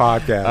listened to that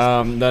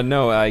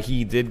podcast.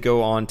 He did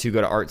go on to go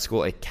to art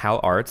school at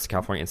Cal Arts,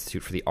 California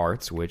Institute for the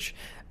Arts, which...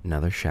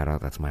 Another shout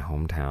out. That's my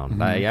hometown.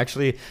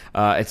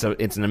 Mm-hmm.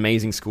 It's an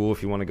amazing school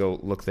if you want to go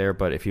look there.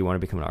 But if you want to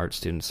become an art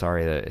student,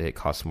 sorry that it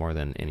costs more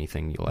than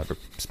anything you'll ever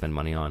spend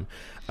money on.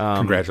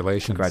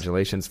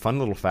 Congratulations. Fun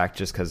little fact,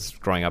 just because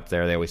growing up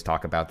there, they always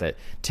talk about that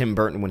Tim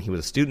Burton, when he was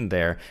a student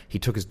there, he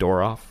took his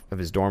door off of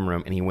his dorm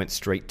room and he went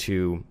straight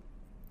to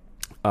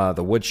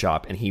the wood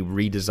shop, and he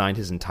redesigned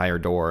his entire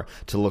door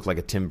to look like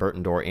a Tim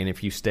Burton door. And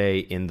if you stay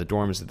in the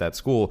dorms at that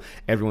school,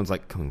 everyone's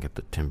like, come and get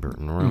the Tim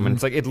Burton room. And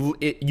it's like,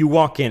 you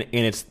walk in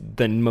and it's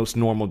the most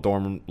normal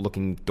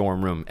looking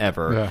dorm room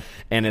ever. Yeah.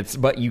 And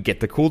but you get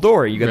the cool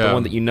door. You get the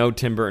one that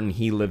Tim Burton,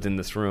 he lived in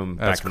this room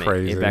back in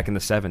the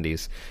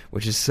 70s,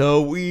 which is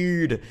so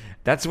weird.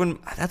 That's when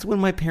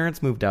my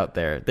parents moved out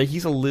there.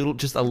 He's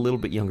just a little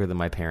bit younger than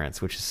my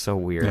parents, which is so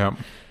weird. Yeah.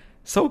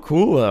 So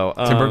cool, though.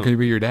 Tim Burton could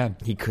be your dad.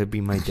 He could be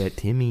my dad.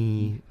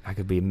 Timmy. I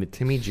could be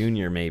Timmy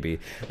Jr., maybe.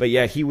 But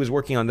yeah, he was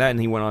working on that, and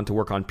he went on to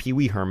work on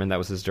Pee-wee Herman. That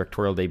was his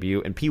directorial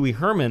debut. And Pee-wee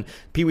Herman,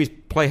 Pee-wee's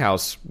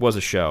Playhouse was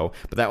a show,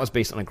 but that was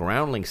based on a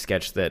Groundling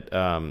sketch that...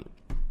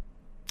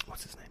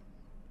 what's his name?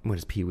 What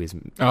is Pee-wee's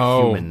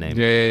human name?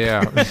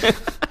 Yeah.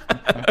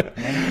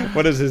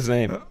 What is his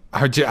name?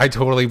 I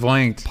totally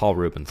blanked. Paul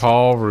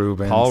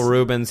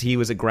Rubens. He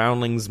was a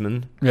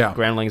Groundlingsman. Yeah.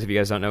 Groundlings, if you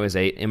guys don't know, is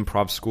a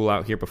improv school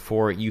out here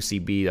before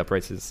UCB,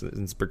 Upright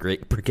Citizens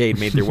Brigade,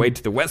 made their way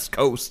to the West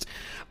Coast.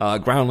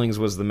 Groundlings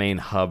was the main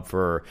hub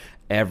for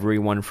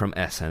everyone from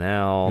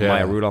SNL.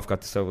 Maya Rudolph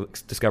got to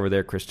discover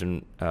there.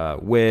 Kristen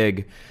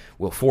Wiig,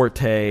 Will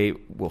Forte,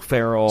 Will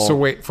Ferrell. So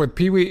wait, for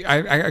Pee-wee,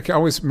 I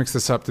always mix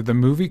this up. Did the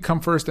movie come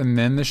first and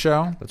then the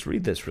show? Let's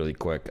read this really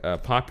quick.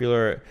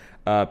 Popular...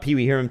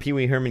 Pee-wee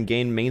Herman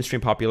gained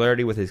mainstream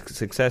popularity with his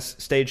success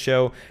stage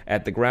show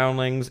at the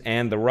Groundlings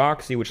and the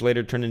Roxy, which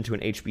later turned into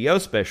an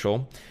HBO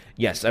special.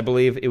 Yes, I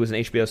believe it was an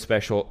HBO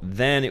special,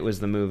 then it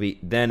was the movie,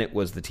 then it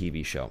was the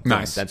TV show.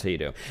 Nice. That's how you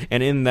do.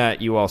 And in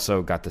that, you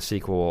also got the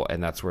sequel,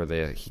 and that's where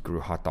he grew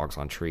hot dogs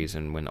on trees,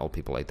 and when old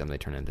people ate them, they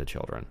turned into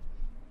children.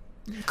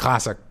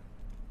 Classic.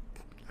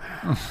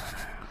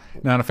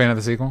 Not a fan of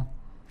the sequel?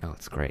 Oh,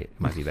 it's great. It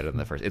might be better than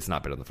the first. It's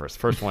not better than the first.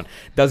 The first one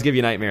does give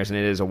you nightmares, and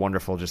it is a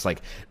wonderful, just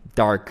like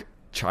dark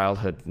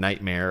childhood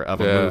nightmare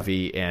of a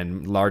movie,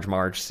 and Large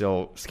Marge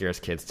still scares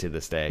kids to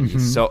this day.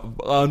 He's so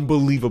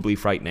unbelievably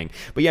frightening.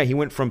 But yeah, he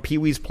went from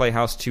Pee-wee's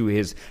Playhouse to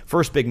his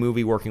first big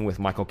movie, working with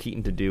Michael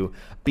Keaton to do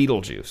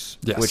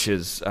Beetlejuice, which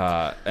is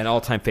an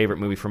all-time favorite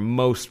movie for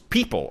most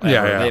people.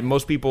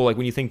 Most people, like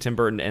when you think Tim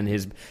Burton and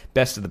his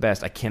best of the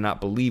best, I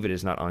cannot believe it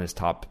is not on his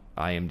top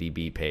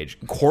IMDb page.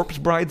 Corpse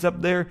Bride's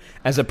up there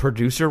as a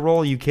producer role.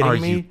 Are you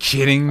kidding me?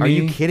 Are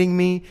you kidding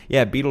me?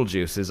 Yeah,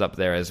 Beetlejuice is up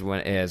there as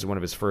one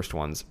of his first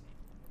ones.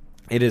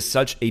 It is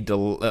such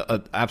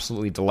a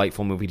absolutely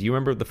delightful movie. Do you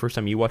remember the first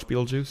time you watched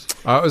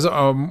Beetlejuice? I was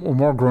a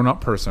more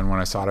grown-up person when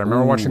I saw it. I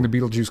remember watching the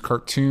Beetlejuice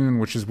cartoon,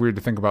 which is weird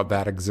to think about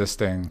that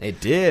existing.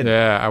 It did.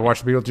 Yeah, I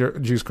watched the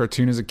Beetlejuice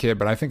cartoon as a kid,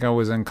 but I think I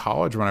was in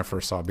college when I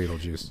first saw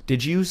Beetlejuice.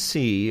 Did you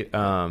see...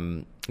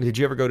 did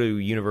you ever go to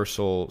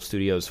Universal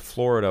Studios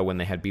Florida when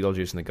they had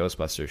Beetlejuice and the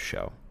Ghostbusters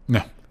show?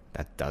 No.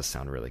 That does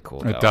sound really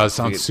cool. It does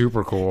sound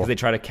super cool. They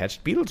try to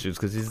catch Beetlejuice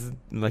because he's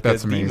like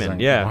That's a demon.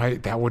 Amazing. Yeah, why,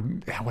 that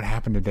would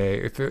happen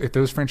today. If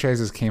those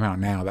franchises came out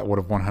now, that would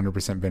have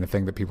 100% been a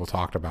thing that people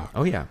talked about.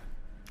 Oh yeah,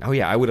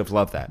 I would have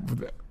loved that.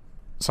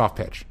 Soft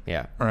pitch.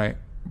 Yeah. All right.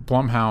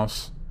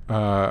 Blumhouse.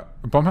 Are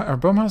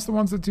Blumhouse the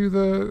ones that do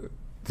the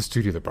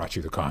studio that brought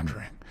you The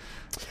Conjuring?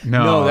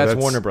 No, that's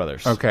Warner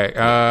Brothers. Okay.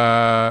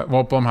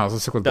 Well, Blumhouse.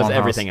 Let's stick with Blumhouse. Does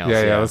everything else.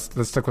 Yeah.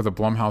 Let's stick with the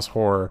Blumhouse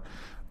horror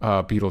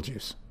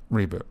Beetlejuice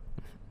reboot.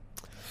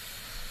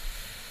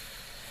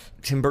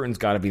 Tim Burton's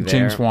got to be there.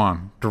 James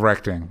Wan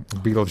directing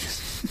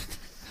Beetlejuice.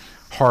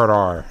 Hard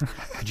R.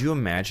 Could you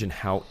imagine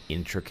how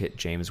intricate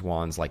James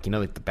Wan's, like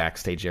the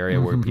backstage area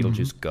where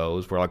Beetlejuice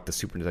goes, where like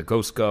the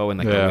ghosts go, and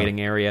like the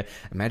waiting area?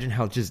 Imagine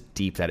how just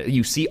deep that is.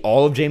 You see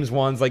all of James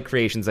Wan's like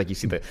creations, like you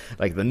see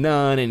the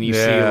Nun, and you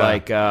see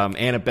like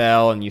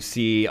Annabelle, and you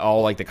see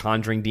all like the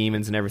Conjuring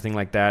demons and everything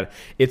like that.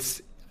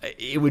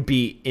 It would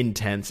be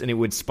intense, and it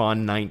would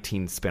spawn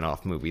 19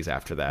 spin-off movies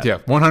after that. Yeah,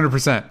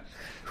 100%.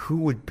 Who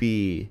would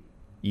be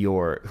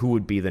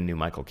the new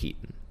Michael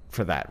Keaton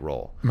for that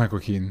role? Michael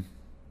Keaton.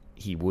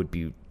 He would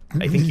be.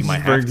 I think you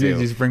might have to.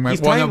 He's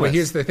but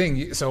here's the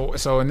thing.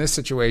 So in this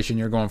situation,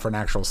 you're going for an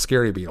actual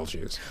scary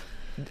Beetlejuice.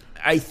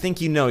 I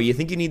think you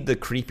think you need the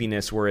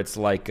creepiness where it's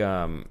like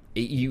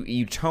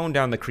you tone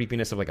down the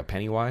creepiness of like a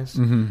Pennywise,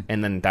 and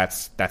then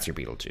that's your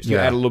Beetlejuice. You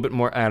add a little bit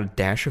more, add a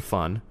dash of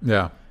fun.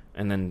 Yeah.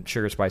 And then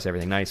sugar spice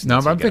everything nice.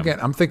 No, but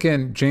I'm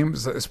thinking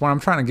James. What I'm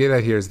trying to get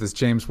at here is this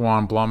James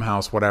Wan,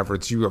 Blumhouse, whatever.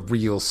 It's you a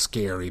real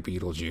scary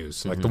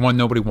Beetlejuice, like the one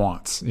nobody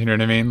wants. You know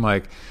what I mean?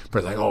 Like,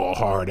 but like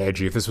hard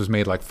edgy. If this was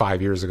made like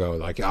 5 years ago,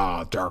 like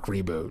dark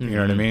reboot. You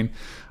know what I mean?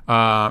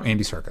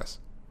 Andy Serkis.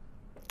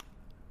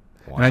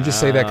 Wow. And I just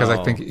say that because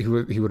I think he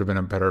would have been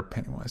a better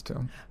Pennywise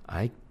too.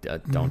 I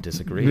don't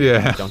disagree.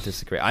 Yeah, don't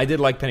disagree. I did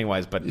like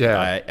Pennywise, but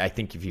I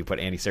think if you put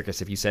Andy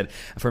Serkis, if you said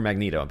for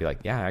Magneto, I'd be like,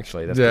 yeah,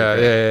 actually, that's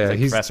yeah. Like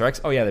Professor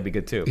X. Oh yeah, that'd be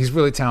good too. He's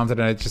really talented,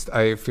 and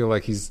I feel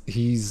like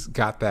he's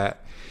got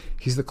that.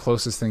 He's the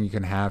closest thing you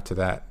can have to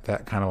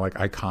that kind of like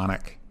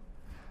iconic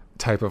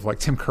type of like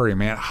Tim Curry,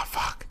 man. Oh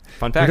fuck.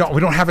 Fun fact: we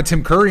don't have a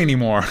Tim Curry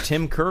anymore.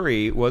 Tim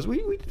Curry was we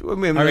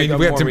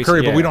have Tim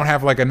Curry, but we don't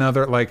have like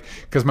another like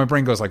because my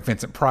brain goes like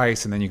Vincent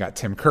Price, and then you got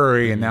Tim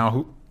Curry, and now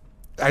who?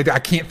 I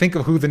can't think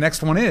of who the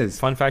next one is.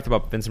 Fun fact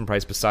about Vincent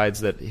Price,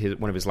 besides that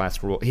one of his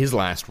last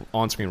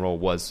on-screen role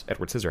was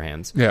Edward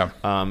Scissorhands. Yeah.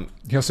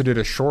 He also did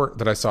a short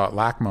that I saw at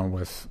LACMA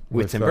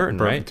with Tim Burton,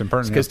 right? Tim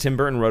Burton. Because Tim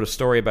Burton wrote a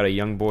story about a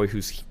young boy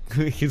whose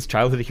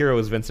childhood hero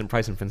was Vincent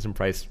Price, and Vincent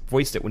Price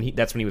voiced it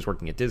that's when he was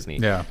working at Disney.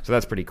 Yeah. So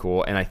that's pretty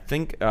cool. And I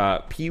think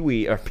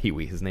Pee-wee,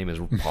 his name is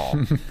Paul.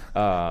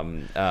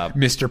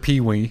 Mr.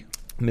 Pee-wee.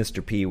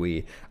 Mr.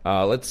 Pee-wee.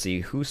 Let's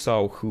see, who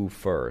saw who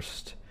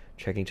first?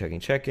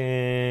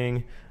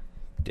 Checking.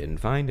 Didn't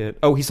find it.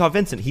 Oh, he saw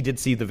Vincent. He did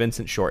see the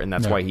Vincent short, and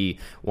that's why he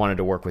wanted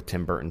to work with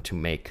Tim Burton to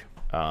make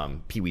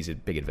Pee-wee's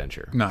Big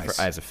Adventure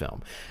as a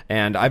film.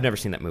 And I've never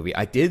seen that movie.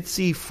 I did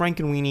see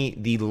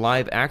Frankenweenie, the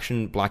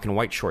live-action black and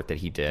white short that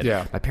he did.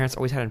 Yeah. My parents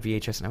always had it on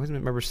VHS, and I always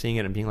remember seeing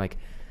it and being like,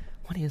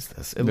 what is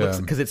this? It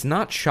looks, because it's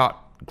not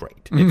shot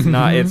great. It's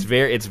not. It's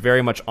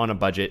very much on a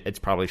budget. It's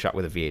probably shot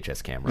with a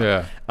VHS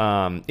camera.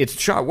 Yeah. It's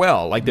shot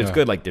well. Like there's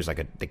good. Like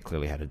they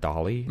clearly had a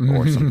dolly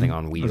or something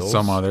on wheels.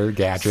 Some other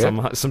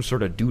gadget. Some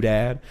sort of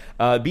doodad.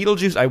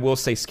 Beetlejuice, I will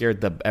say, scared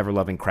the ever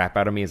loving crap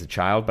out of me as a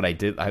child.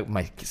 But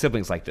my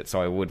siblings liked it,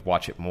 so I would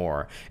watch it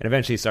more. And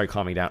eventually, it started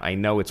calming down. I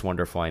know it's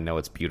wonderful. I know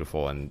it's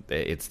beautiful, and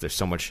there's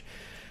so much.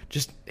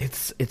 Just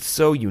it's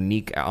so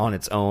unique on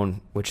its own,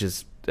 which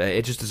is.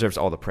 It just deserves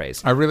all the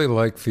praise. I really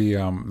like the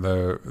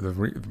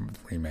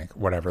remake,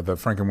 whatever, the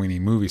Frankenweenie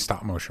movie,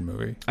 stop motion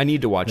movie. I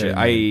need to watch it.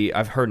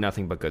 I've heard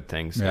nothing but good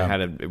things. Yeah.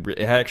 It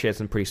actually had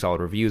some pretty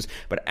solid reviews.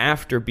 But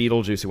after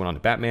Beetlejuice, it went on to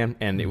Batman,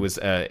 and it was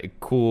a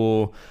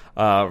cool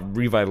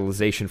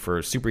revitalization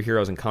for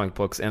superheroes and comic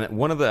books. And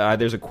one of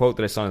there's a quote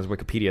that I saw on his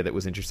Wikipedia that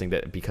was interesting,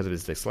 that because of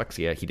his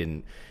dyslexia,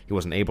 he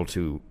wasn't able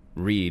to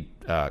read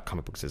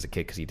comic books as a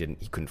kid because he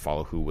couldn't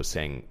follow who was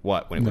saying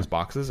what when it was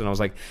boxes. And I was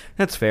like,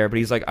 that's fair. But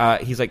he's like,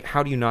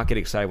 how do you not get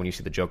excited when you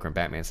see the Joker and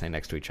Batman standing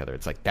next to each other?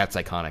 It's like, that's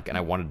iconic, and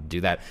I wanted to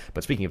do that.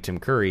 But speaking of Tim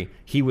Curry,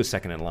 he was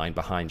second in line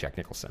behind Jack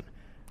Nicholson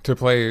to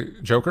play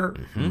Joker.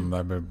 That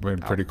would have been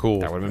pretty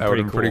cool. That would have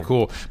been pretty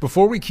cool.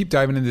 Before we keep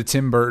diving into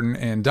Tim Burton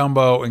and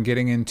Dumbo and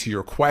getting into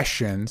your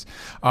questions,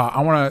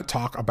 I want to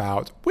talk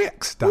about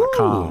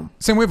Wix.com.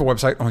 Same, we have a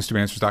website,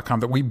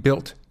 onlystupidanswers.com, that we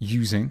built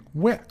using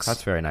Wix.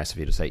 That's very nice of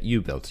you to say.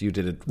 You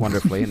did it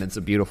wonderfully, and it's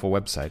a beautiful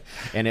website,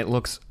 and it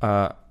looks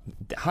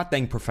hot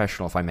dang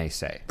professional, if I may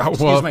say.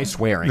 Excuse my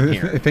swearing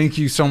here. Thank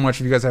you so much.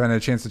 If you guys haven't had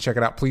a chance to check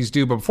it out, please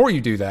do. But before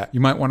you do that,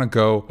 you might want to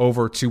go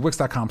over to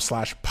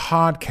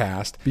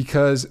Wix.com/podcast,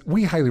 because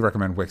we highly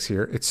recommend Wix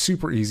here. It's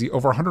super easy.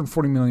 Over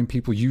 140 million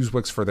people use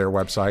Wix for their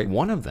website.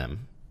 One of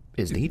them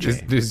is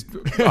DJ. Is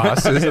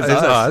us.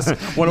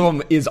 One of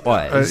them is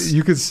us.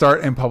 You can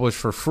start and publish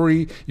for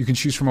free. You can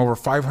choose from over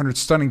 500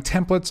 stunning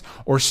templates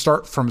or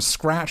start from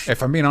scratch.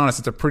 If I'm being honest,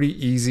 it's a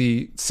pretty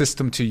easy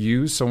system to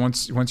use. So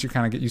once you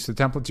kind of get used to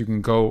the templates, you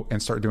can go and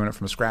start doing it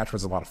from scratch, which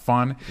is a lot of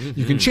fun.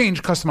 You can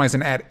change, customize,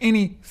 and add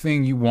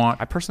anything you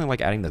want. I personally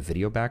like adding the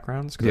video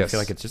backgrounds because I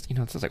feel like it's just,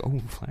 it's just like, oh,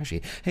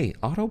 flashy. Hey,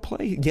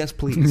 autoplay? Yes,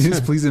 please. Yes,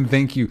 please, and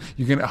thank you.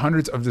 You get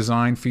hundreds of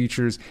design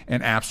features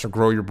and apps to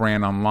grow your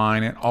brand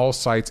online, and all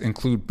sites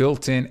include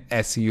built-in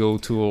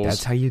SEO tools.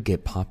 That's how you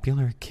get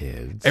popular,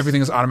 kids. Everything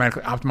is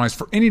automatically optimized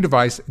for any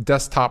device,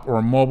 desktop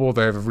or mobile.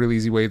 They have a really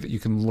easy way that you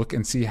can look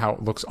and see how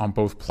it looks on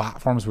both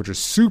platforms, which is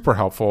super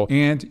helpful.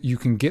 And you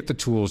can get the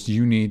tools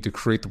you need to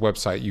create the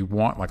website you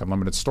want, like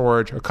unlimited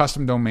storage, a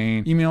custom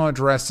domain, email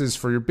addresses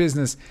for your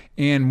business,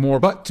 and more.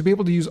 But to be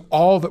able to use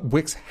all that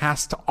Wix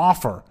has to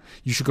offer,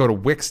 you should go to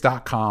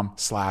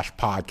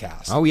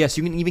Wix.com/podcast. Oh, yes.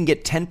 You can even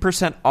get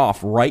 10%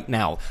 off right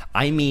now.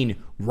 I mean,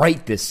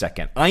 right this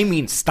second. I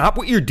mean, stop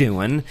what you're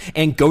doing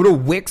and go to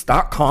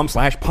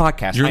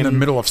Wix.com/podcast. You're in the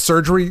middle of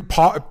surgery.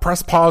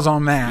 Press pause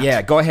on that.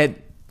 Yeah, go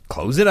ahead,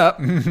 close it up,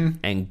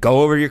 and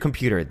go over to your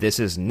computer. This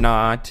is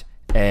not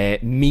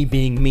me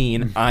being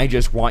mean. I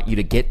just want you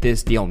to get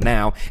this deal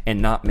now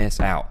and not miss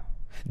out.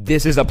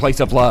 This is a place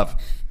of love.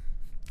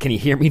 Can you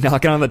hear me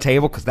knocking on the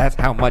table? Because that's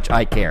how much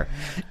I care.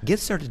 Get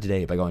started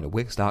today by going to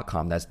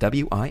Wix.com. That's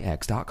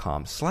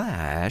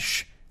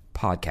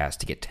Wix.com/podcast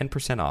to get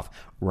 10% off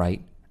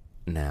right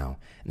now.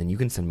 And then you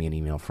can send me an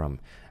email from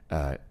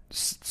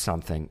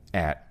something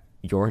at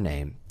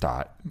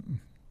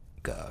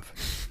yourname.gov.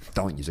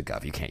 Don't use a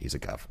gov. You can't use a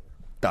gov.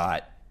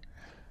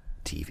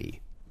 .tv.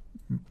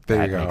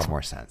 There you go. That makes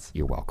more sense.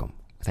 You're welcome.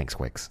 Thanks,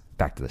 Wix.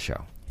 Back to the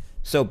show.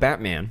 So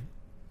Batman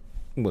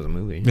was a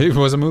movie. It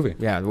was a movie.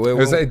 Yeah.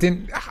 It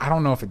didn't. I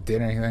don't know if it did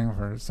anything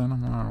for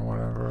cinema or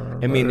whatever.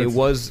 I mean, it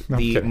was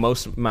the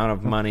most amount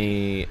of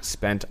money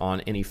spent on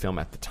any film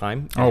at the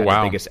time. It had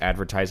wow. the biggest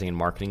advertising and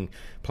marketing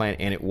plan,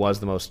 and it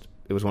was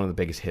one of the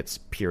biggest hits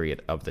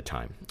period of the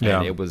time. Yeah.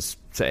 And it was,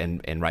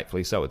 and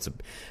rightfully so.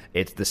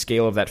 It's the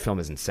scale of that film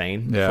is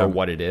insane Yeah. for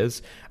what it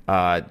is.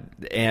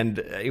 And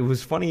it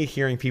was funny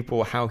hearing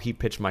people how he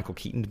pitched Michael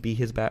Keaton to be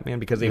his Batman,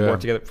 because they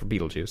worked together for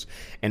Beetlejuice,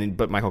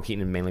 but Michael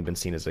Keaton had mainly been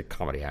seen as a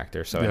comedy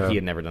actor, so he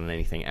had never done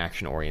anything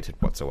action oriented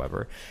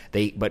whatsoever.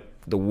 But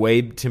the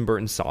way Tim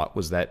Burton saw it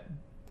was that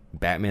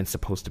Batman's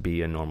supposed to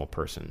be a normal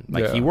person,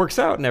 he works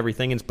out and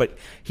everything, but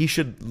he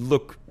should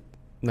look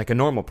like a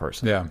normal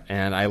person. Yeah.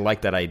 And I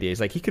like that idea.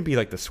 He's like, he could be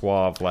like the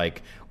suave,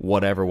 like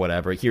whatever,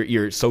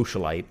 your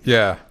socialite.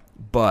 Yeah.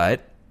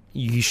 But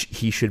he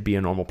should be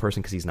a normal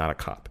person because he's not a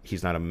cop.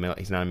 He's not a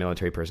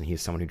military person.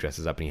 He's someone who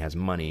dresses up and he has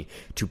money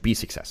to be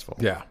successful.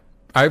 Yeah.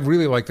 I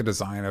really like the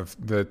design of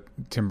the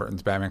Tim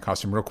Burton's Batman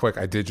costume. Real quick,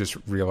 I did just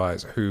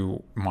realize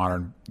who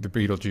the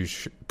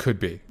Beetlejuice could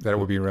be. That it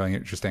would be really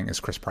interesting is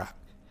Chris Pratt.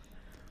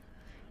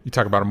 You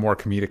talk about a more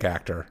comedic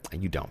actor.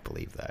 And you don't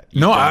believe that.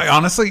 I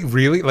honestly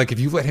really like if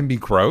you let him be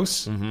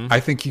gross. I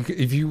think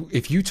if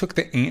you took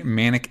the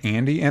manic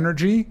Andy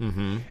energy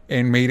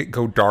and made it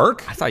go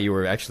dark. I thought you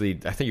were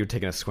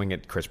taking a swing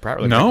at Chris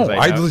Pratt. No,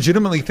 I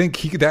legitimately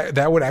think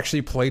that would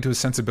actually play to his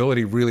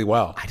sensibility really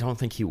well. I don't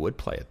think he would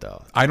play it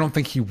though. I don't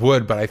think he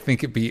would, but I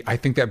think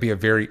that'd be a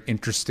very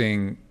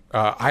interesting.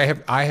 I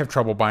have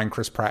trouble buying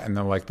Chris Pratt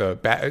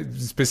in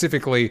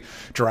specifically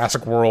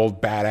Jurassic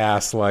World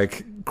badass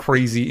like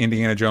crazy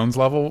Indiana Jones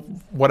level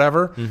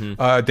whatever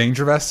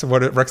Danger Vest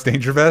Rex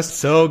Danger Vest,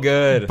 so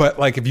good. But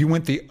like if you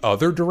went the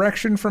other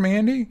direction from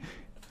Andy,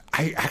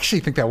 I actually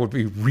think that would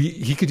be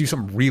he could do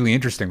something really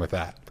interesting with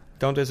that.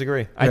 Don't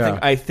disagree.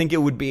 I think it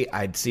would be.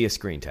 I'd see a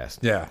screen test.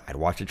 Yeah, I'd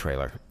watch a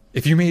trailer.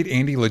 If you made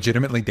Andy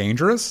legitimately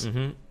dangerous.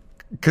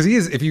 Because he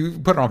is, if you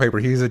put it on paper,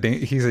 he's a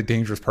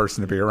dangerous person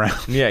to be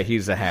around. Yeah,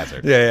 he's a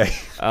hazard. Yeah.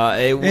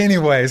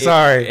 Anyway,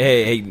 sorry.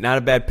 Hey, not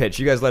a bad pitch.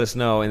 You guys let us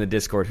know in the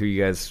Discord who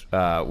you guys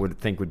would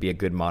think would be a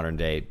good modern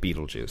day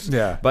Beetlejuice.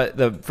 Yeah. But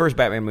the first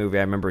Batman movie,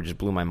 I remember, just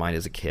blew my mind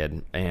as a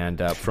kid,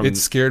 and it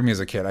scared me as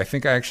a kid. I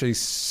think I actually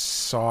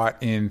saw it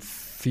in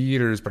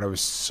theaters, but I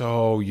was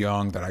so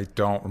young that I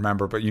don't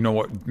remember. But you know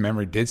what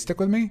memory did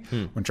stick with me?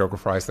 When Joker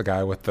fries the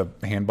guy with the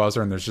hand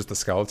buzzer and there's just a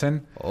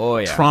skeleton. Oh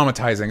yeah,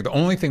 traumatizing. The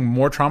only thing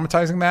more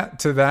traumatizing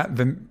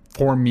than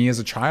for me as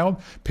a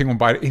child, Penguin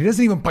bite. He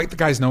doesn't even bite the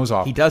guy's nose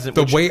off. He doesn't.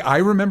 The way I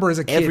remember as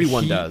a kid,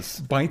 everyone does.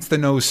 Bites the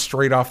nose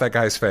straight off that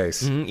guy's face.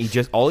 He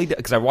just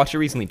because I watched it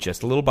recently,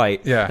 just a little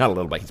bite. Yeah, not a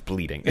little bite. He's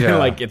bleeding. Yeah,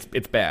 like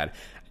it's bad.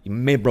 He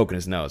may have broken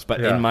his nose,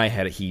 but in my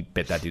head, he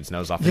bit that dude's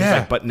nose off. And he's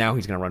like, but now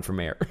he's going to run for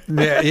mayor.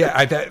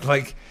 That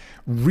like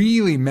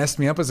really messed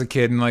me up as a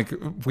kid. And like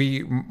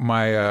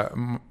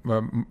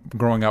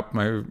growing up,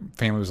 my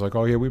family was like,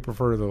 oh yeah, we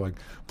prefer the like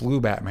blue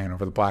Batman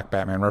over the black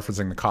Batman,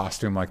 referencing the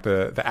costume, like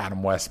the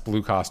Adam West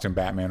blue costume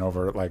Batman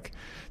over like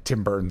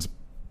Tim Burton's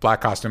black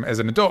costume. As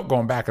an adult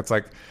going back, it's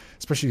like,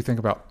 especially you think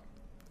about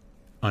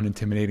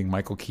unintimidating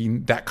Michael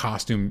Keaton, that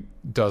costume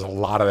does a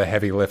lot of the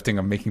heavy lifting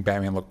of making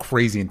Batman look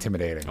crazy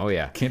intimidating. Oh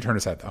yeah, can't turn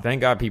his head though.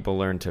 Thank God people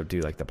learned to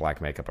do like the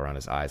black makeup around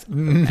his eyes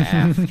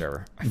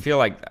after. I feel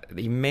like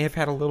he may have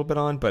had a little bit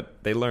on,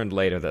 but they learned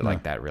later that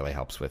like that really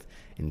helps with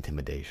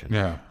intimidation.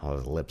 Yeah, all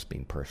those lips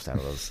being pursed out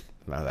of those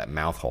that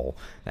mouth hole,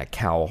 that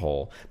cowl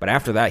hole. But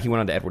after that, he went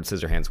on to Edward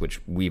Scissorhands, which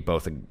we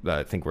both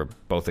think we're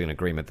both in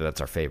agreement that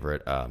that's our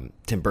favorite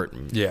Tim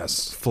Burton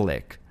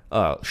flick.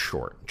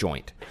 Short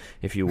joint,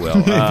 if you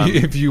will.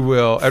 If you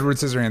will. Edward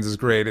Scissorhands is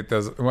great. It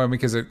does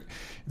because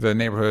the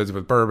neighborhoods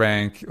with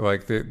Burbank,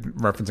 like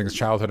referencing his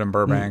childhood in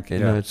Burbank.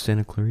 No, it's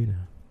Santa Clarita.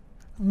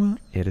 What?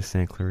 It is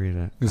Santa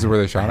Clarita. Is it where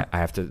they shot it? I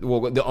have to.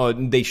 Well,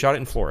 they shot it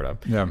in Florida.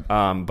 Yeah.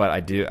 But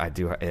I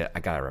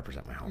gotta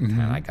represent my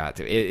hometown. I got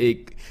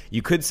to.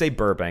 You could say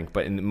Burbank,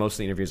 but in most of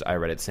the interviews I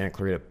read, it's Santa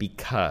Clarita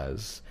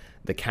because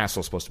the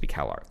castle is supposed to be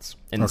CalArts,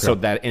 and so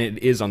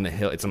it is on the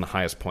hill. It's on the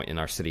highest point in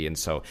our city,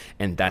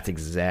 and that's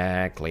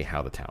exactly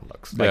how the town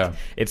looks. Like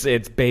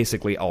it's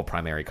basically all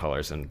primary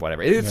colors and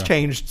whatever. It's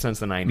changed since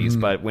the 90s,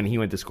 but when he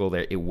went to school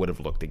there, it would have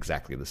looked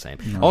exactly the same.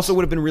 Nice. Also,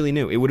 would have been really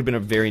new. It would have been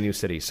a very new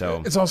city.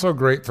 So it's also a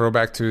great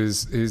throwback to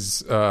his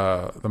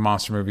the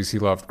monster movies he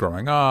loved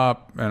growing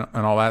up and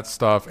all that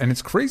stuff. And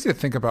it's crazy to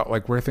think about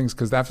like where things,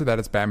 because after that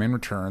it's Batman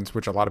Returns,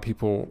 which a lot of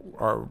people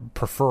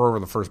prefer over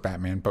the first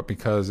Batman, but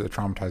because it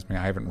traumatized me,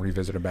 I haven't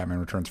revisited Batman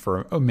Returns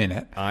for a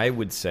minute. I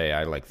would say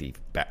I like the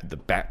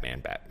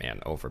Batman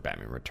over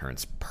Batman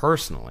Returns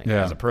personally,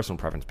 as a personal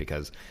preference,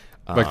 because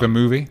like the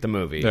movie,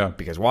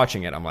 because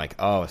watching it, I'm like,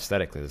 oh,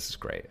 aesthetically, this is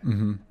great.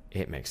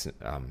 It makes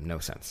no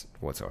sense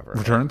whatsoever.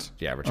 Returns,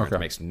 Returns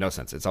makes no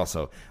sense. It's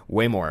also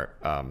way more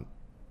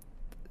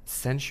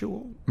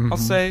sensual, I'll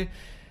say.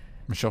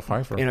 Michelle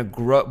Pfeiffer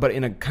but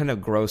in a kind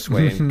of gross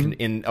way, and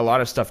in a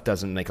lot of stuff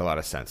doesn't make a lot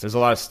of sense. There's a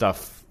lot of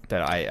stuff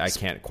that I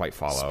can't quite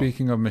follow.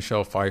 Speaking of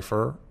Michelle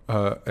Pfeiffer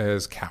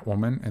as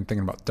Catwoman and thinking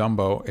about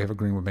Dumbo, Eva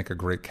Green would make a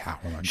great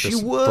Catwoman. She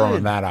would.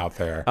 Throwing that out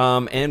there.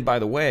 And by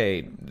the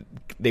way,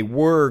 they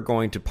were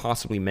going to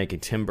possibly make a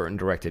Tim Burton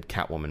directed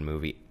Catwoman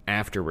movie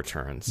after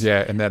Returns.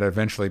 Yeah, and that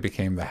eventually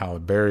became the Halle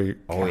Berry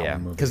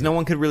Catwoman movie. Because no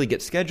one could really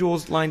get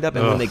schedules lined up,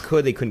 and when they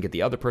couldn't get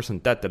the other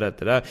person,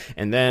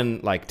 And then,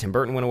 like, Tim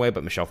Burton went away,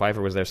 but Michelle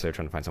Pfeiffer was there, so they were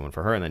trying to find someone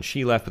for her, and then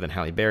she left, but then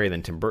Halle Berry,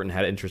 then Tim Burton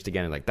had interest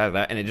again, and like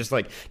and it just,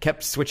 like,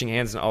 kept switching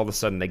hands, and all of a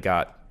sudden they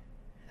got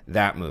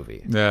that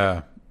movie.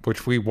 Yeah.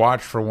 Which we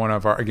watched for one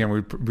of our, again,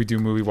 we do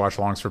movie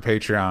watch-alongs for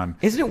Patreon.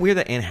 Isn't it weird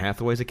that Anne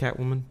Hathaway's a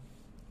Catwoman?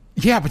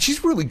 Yeah, but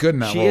she's really good in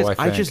that role, I think.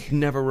 I just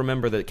never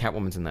remember that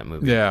Catwoman's in that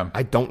movie. Yeah.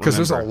 I don't remember. Because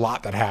there's a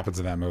lot that happens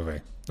in that movie.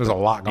 There's a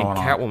lot going on.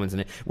 Catwoman's in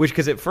it.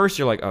 Because at first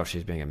you're like, oh,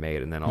 she's being a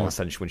maid. And then all of a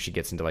sudden when she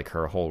gets into like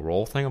her whole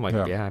role thing, I'm like,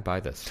 yeah I buy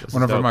this.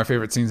 One of my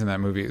favorite scenes in that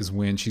movie is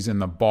when she's in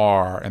the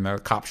bar and the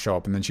cops show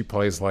up and then she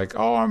plays like,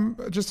 oh, I'm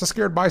just a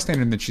scared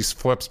bystander. And then she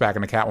flips back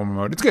into Catwoman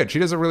mode. It's good. She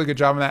does a really good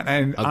job in that.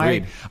 And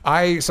Agreed.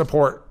 I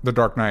support The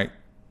Dark Knight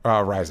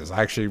Rises.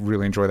 I actually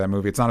really enjoy that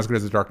movie. It's not as good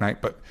as The Dark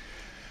Knight, but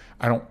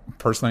I don't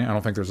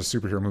think there's a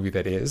superhero movie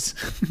that is.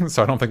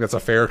 So I don't think that's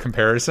a fair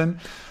comparison.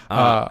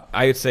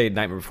 I would say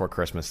Nightmare Before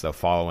Christmas, though,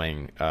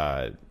 following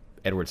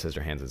Edward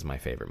Scissorhands is my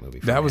favorite movie.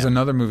 That was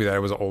another movie that I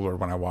was older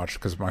when I watched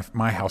because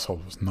my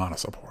household was not a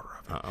supporter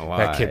of it.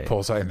 That kid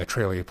pulls out in the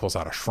trailer. He pulls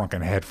out a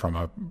shrunken head from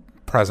a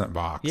present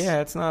box. Yeah,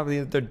 it's not.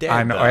 They're dead.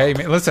 I know. I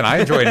mean, listen, I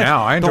enjoy it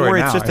now. Don't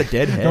worry, it's just a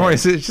dead head. Don't worry,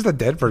 it's just a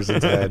dead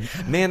person's head.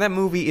 Man, that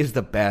movie is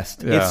the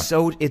best. Yeah.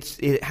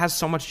 It has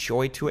so much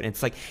joy to it. And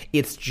it's like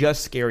it's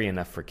just scary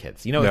enough for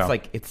kids. You know, it's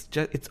like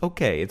it's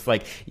okay. It's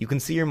like you can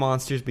see your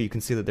monsters, but you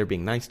can see that they're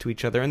being nice to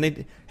each other, and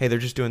they're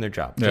just doing their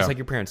job, just like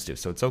your parents do.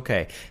 So it's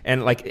okay.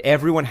 And like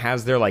everyone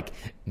has their like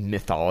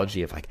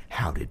mythology of like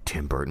how did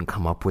Tim Burton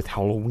come up with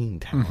Halloween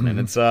Town? And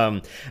it's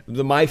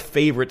my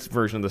favorite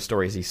version of the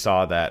story is he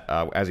saw that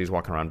as he was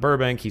walking around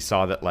Burbank, he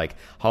saw that like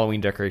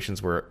Halloween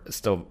decorations were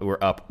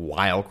up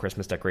while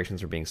Christmas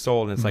decorations were being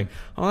sold, and it's like,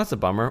 oh, that's a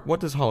bummer. What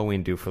does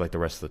Halloween do for like the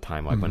rest of the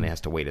time, like when it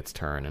has to wait its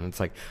turn? And it's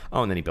like,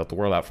 oh, and then he built the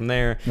world out from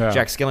there.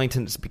 Jack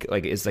Skellington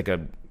is like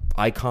a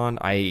icon.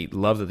 I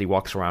love that he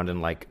walks around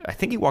and like I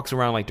think he walks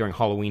around like during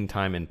Halloween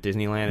time in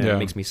Disneyland, and it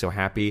makes me so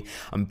happy.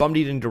 I'm bummed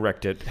he didn't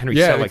direct it. Henry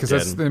Selick because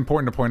that's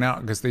important to point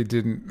out because he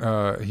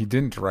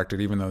didn't direct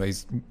it, even though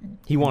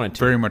he wanted to,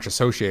 very much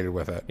associated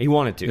with it. He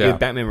wanted to.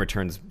 Batman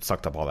Returns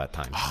sucked up all that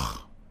time.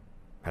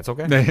 That's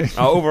okay.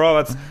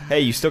 Overall,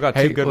 you still got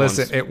two good ones.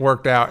 Listen, it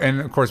worked out.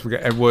 And of course, we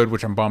got Ed Wood,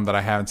 which I'm bummed that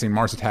I haven't seen.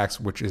 Mars Attacks,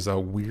 which is a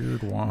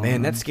weird one.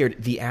 Man, that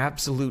scared the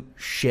absolute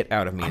shit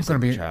out of me as a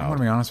child. I'm going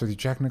to be honest with you.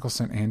 Jack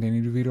Nicholson and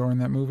Danny DeVito are in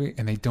that movie,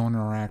 and they don't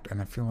interact,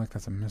 and I feel like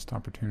that's a missed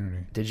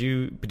opportunity. Do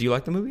you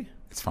like the movie?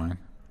 It's fine.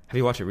 Have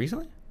you watched it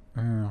recently?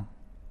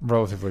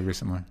 Relatively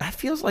recently. That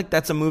feels like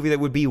that's a movie that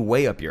would be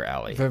way up your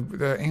alley.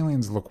 The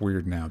aliens look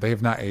weird now. They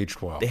have not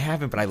aged well. They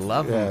haven't, but I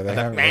love them. They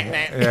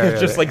haven't.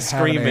 Just like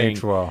screaming.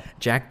 Aged well.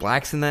 Jack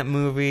Black's in that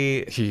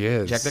movie. He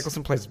is. Jack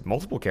Nicholson plays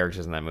multiple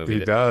characters in that movie.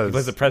 He does. He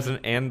plays the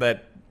president and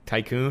that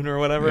tycoon or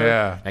whatever.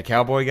 Yeah. That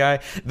cowboy guy.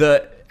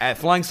 At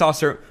Flying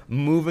Saucer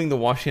moving the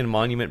Washington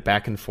Monument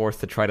back and forth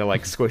to try to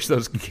like squish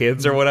those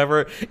kids or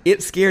whatever.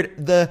 It scared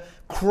the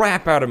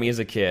crap out of me as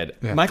a kid.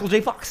 Yeah. Michael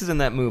J. Fox is in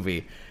that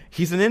movie.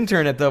 He's an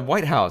intern at the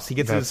White House.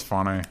 That's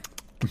funny.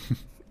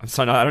 I'm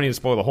sorry, I don't need to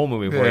spoil the whole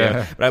movie for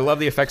you, but I love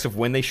the effects of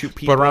when they shoot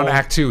people. But around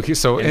Act 2,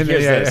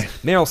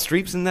 Meryl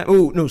Streep's in that.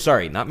 Oh no,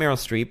 sorry, not Meryl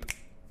Streep.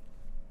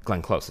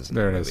 Glenn Close is in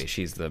the movie.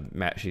 She's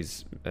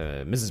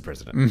Mrs.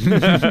 President.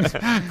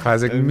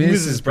 Classic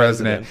Mrs.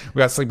 President. We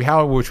got Sleepy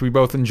Hollow, which we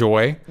both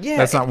enjoy. Yeah,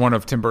 that's not one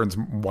of Tim Burton's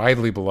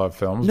widely beloved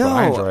films, but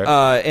I enjoy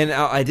it. And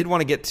I did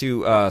want to get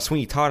to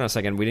Sweeney Todd in a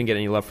second. We didn't get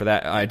any love for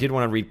that. I did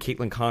want to read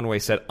Caitlin Conway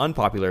said,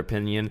 unpopular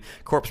opinion,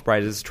 Corpse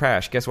Bride is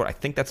trash. Guess what? I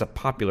think that's a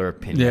popular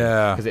opinion.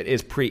 Yeah. Because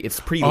it's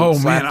pretty oh,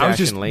 man,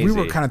 and lazy. We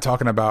were kind of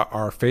talking about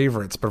our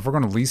favorites, but if we're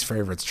going to least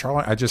favorites,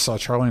 I just saw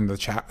Charlie and the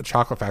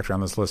Chocolate Factory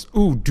on this list.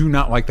 Ooh, do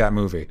not like that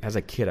movie. As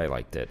a kid, I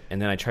liked it,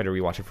 and then I tried to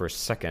rewatch it for a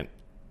second.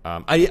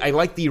 I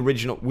like the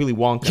original Willy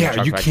Wonka.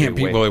 Yeah, you can't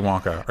beat Willy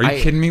Wonka. Are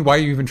you kidding me? Why are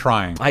you even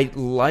trying? I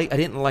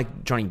didn't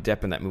like Johnny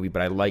Depp in that movie,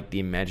 but I liked the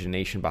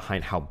imagination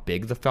behind how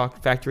big the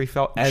factory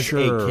felt as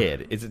a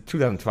kid. It's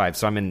 2005,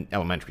 so I'm in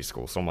elementary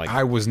school. So I'm like,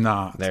 I was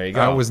not. There you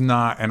go. I was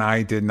not, and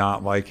I did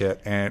not like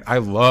it. And I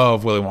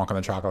love Willy Wonka and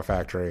the Chocolate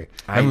Factory.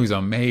 That movie's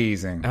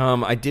amazing.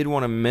 I did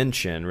want to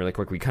mention really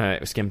quick. We kind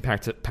of skimmed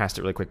past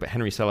it really quick, but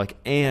Henry Selick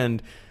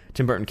and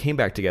Tim Burton came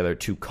back together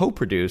to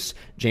co-produce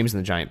James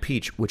and the Giant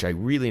Peach, which I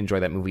really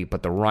enjoyed that movie,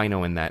 but the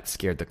rhino in that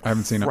scared the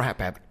crap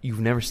out.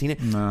 You've never seen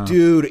it? No.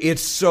 Dude,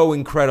 it's so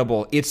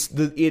incredible. It's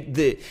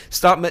the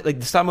stop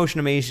motion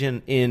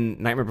animation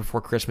in Nightmare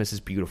Before Christmas is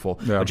beautiful.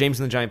 Yeah. But James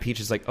and the Giant Peach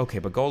is like, okay,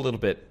 but go a little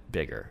bit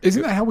bigger.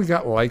 Isn't that how we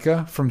got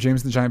Laika from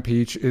James and the Giant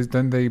Peach?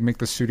 Then they make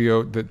the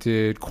studio that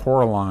did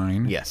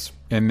Coraline. Yes.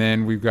 And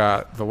then we've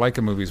got the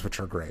Laika movies, which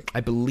are great.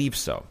 I believe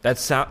so. That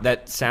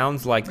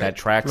sounds like that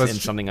tracks in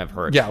something I've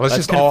heard. Yeah, let's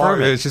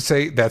just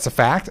say that's a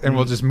fact, and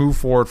we'll just move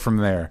forward from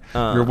there.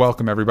 You're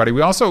welcome, everybody.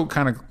 We also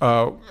kind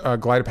of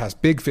glided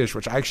past Big Fish,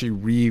 which I actually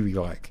really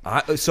like.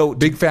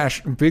 Big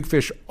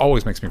Fish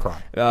always makes me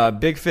cry.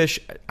 Big Fish,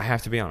 I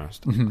have to be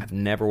honest. I've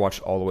never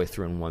watched all the way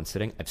through in one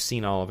sitting. I've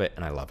seen all of it,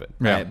 and I love it.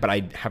 Yeah. But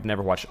I have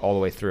never watched all the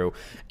way through.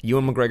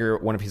 Ewan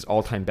McGregor, one of his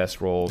all-time best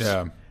roles.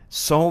 Yeah.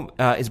 So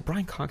is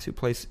Brian Cox who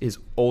plays is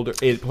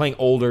playing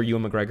older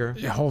Ewan McGregor?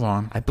 Yeah, hold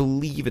on. I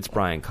believe it's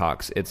Brian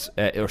Cox. It's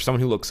or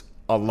someone who looks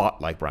a lot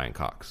like Brian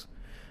Cox.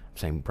 I'm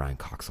saying Brian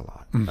Cox a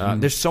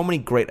lot. There's so many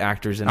great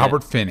actors in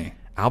Albert Finney.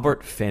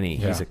 Albert Finney.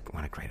 Yeah.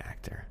 What a great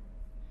actor.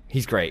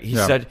 He's great. He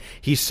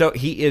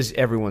is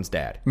everyone's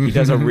dad. He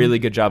does a really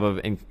good job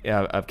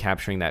of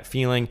capturing that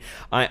feeling.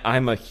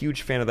 I'm a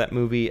huge fan of that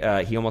movie.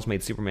 He almost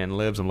made Superman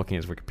Lives. I'm looking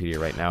at his Wikipedia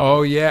right now.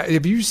 Oh yeah,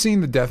 have you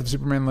seen The Death of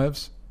Superman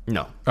Lives?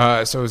 No.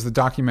 So it was the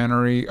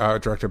documentary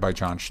directed by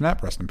John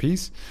Schnepp, rest in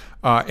peace.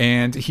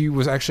 And he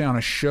was actually on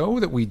a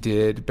show that we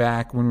did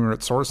back when we were at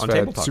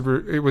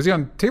SourceFed. Was he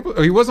on Table?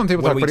 He was on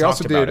Tabletop, but he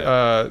also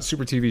did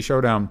Super TV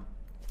Showdown.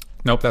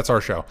 Nope, that's our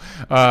show.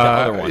 The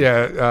other one.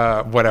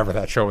 Yeah, whatever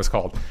that show was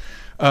called.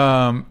 He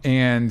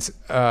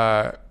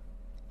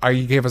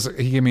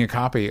gave me a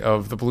copy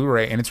of the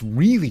Blu-ray, and it's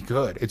really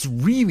good. It's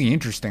really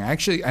interesting.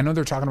 Actually, I know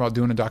they're talking about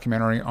doing a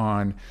documentary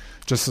on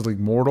Justice League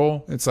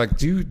Mortal. It's like,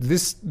 dude,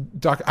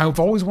 I've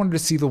always wanted to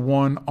see the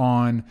one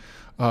on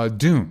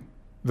Dune,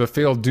 the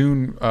failed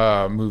Dune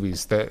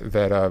movies that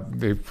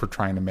they were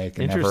trying to make.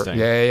 And interesting.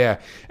 Yeah.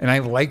 And I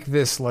like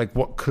this, like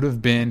what could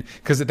have been,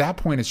 because at that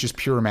point it's just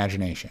pure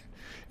imagination.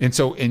 And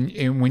so,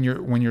 when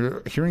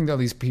you're hearing all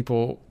these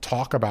people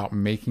talk about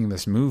making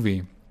this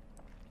movie,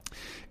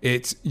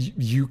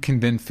 you can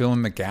then fill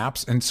in the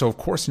gaps. And so, of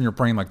course, in your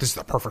brain, like, this is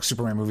the perfect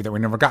Superman movie that we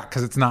never got,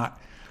 because it's not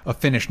a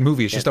finished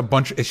movie. It's just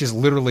it's just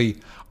literally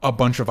a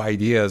bunch of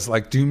ideas.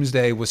 Like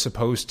Doomsday was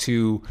supposed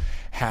to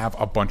have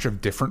a bunch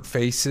of different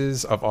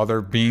faces of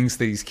other beings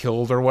that he's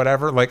killed or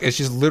whatever. Like, it's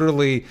just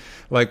literally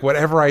like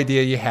whatever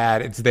idea you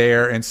had, it's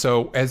there. And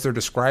so as they're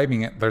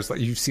describing it, there's like,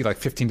 you see like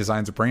 15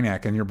 designs of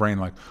Brainiac, and your brain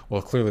like,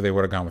 well, clearly they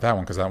would have gone with that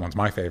one because that one's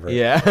my favorite.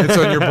 Yeah. And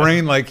so in your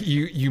brain, like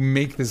you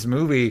make this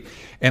movie,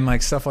 and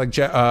like stuff like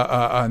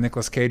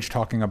Nicolas Cage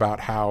talking about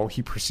how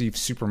he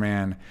perceives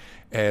Superman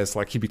as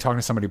like, he'd be talking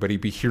to somebody, but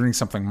he'd be hearing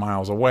something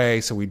miles away,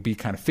 so he'd be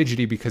kind of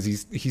fidgety because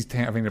he's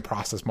having to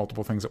process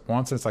multiple things at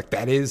once. And it's like,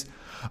 that is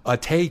a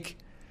take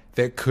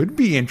that could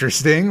be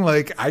interesting.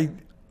 Like, I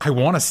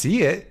want to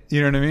see it.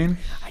 You know what I mean?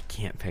 I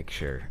can't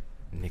picture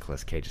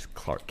Nicolas Cage as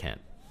Clark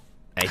Kent.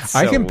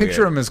 I can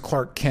picture him as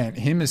Clark Kent,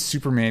 him as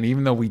Superman,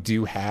 even though we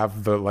do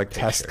have the like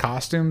test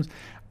costumes.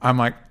 I'm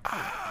like,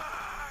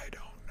 I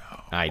don't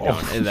know.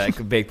 And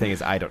the big thing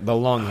is, I don't. The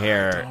long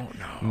hair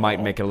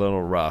might make it a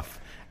little rough.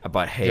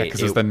 But hey, yeah,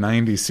 because it's the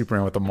 '90s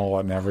Superman with the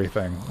mullet and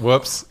everything.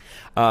 Whoops.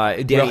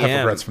 Danny we all have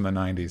regrets from the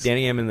 '90s.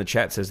 Danny M in the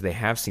chat says they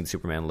have seen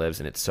Superman Lives,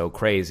 and it's so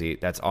crazy.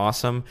 That's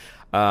awesome.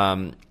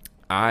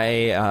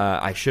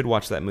 I should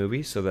watch that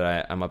movie so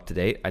that I'm up to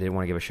date. I did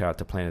want to give a shout out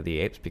to Planet of the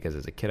Apes, because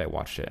as a kid I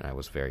watched it and I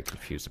was very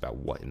confused about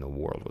what in the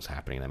world was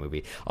happening in that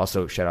movie.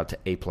 Also, shout out to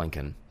Ape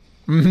Lincoln.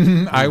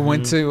 I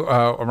went to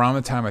around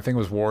the time, I think it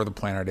was War of the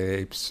Planet of the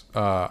Apes.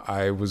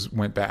 I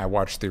went back. I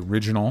watched the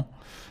original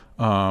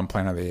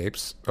Planet of the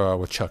Apes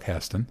with Chuck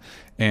Heston,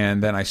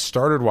 and then I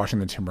started watching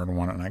the Tim Burton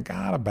one, and I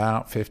got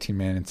about 15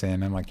 minutes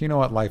in. I'm like, you know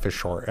what, life is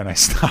short, and I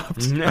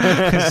stopped.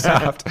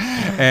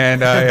 And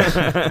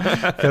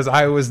because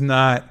I was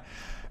not.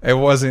 It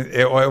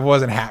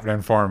wasn't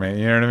happening for me.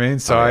 You know what I mean?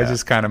 So I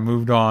just kind of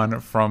moved on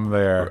from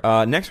there.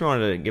 Next, we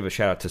wanted to give a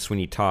shout out to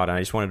Sweeney Todd. And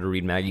I just wanted to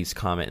read Maggie's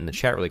comment in the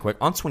chat really quick.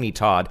 On Sweeney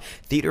Todd,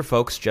 theater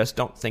folks just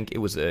don't think it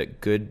was they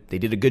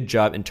did a good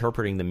job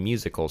interpreting the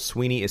musical.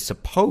 Sweeney is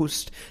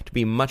supposed to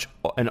be a much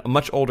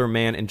older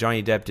man, and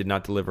Johnny Depp did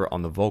not deliver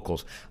on the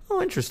vocals. Oh,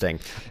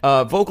 interesting.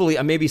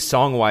 Vocally, maybe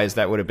song-wise,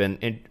 that would have been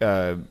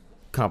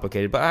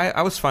complicated, but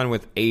I was fine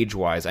with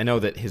age-wise. I know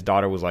that his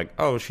daughter was like,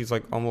 oh, she's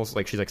like almost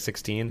like she's like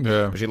 16,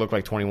 but she looked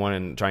like 21,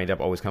 and Johnny Depp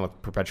always kind of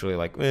looked perpetually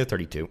like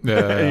 32.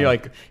 And you're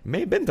like,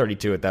 may have been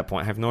 32 at that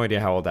point. I have no idea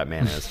how old that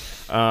man is.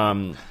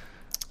 I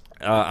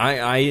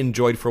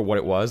enjoyed for what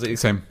it was.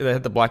 Same. It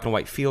had the black and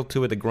white feel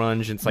to it, the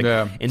grunge. It's like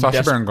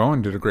Sacha Baron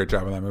Cohen did a great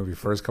job in that movie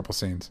for his couple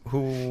scenes.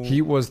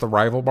 He was the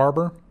rival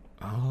barber.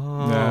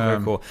 Oh,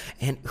 very cool.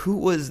 And who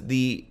was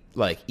the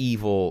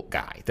evil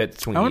guy?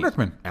 That's Alan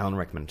Rickman. Alan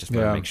Rickman. Just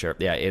want to make sure.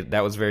 Yeah,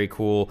 that was very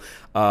cool.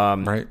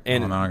 Right.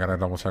 And now I gotta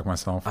double check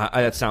myself.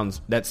 I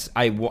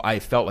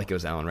felt like it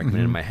was Alan Rickman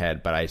in my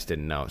head, but I just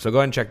didn't know. So go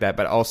ahead and check that.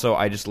 But also,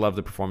 I just love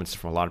the performances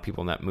from a lot of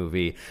people in that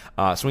movie.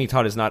 Sweeney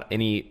Todd is not a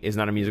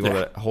musical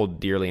that I hold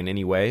dearly in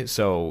any way.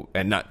 So,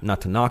 and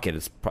not to knock it,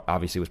 it's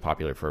obviously was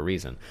popular for a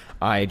reason.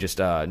 I just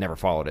never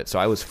followed it, so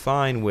I was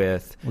fine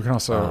with. We can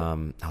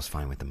also. I was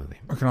fine with the movie.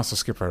 We can also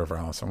skip right over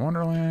Alice in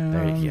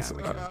Wonderland. We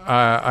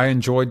can. I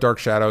enjoyed Dark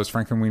Shadows.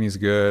 Frankenweenie's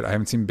good. I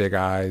haven't seen Big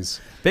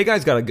Eyes. Big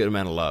Eyes got a good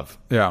amount of love.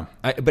 Yeah.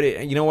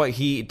 But you know what?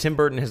 Tim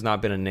Burton has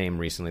not been a name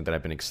recently that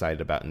I've been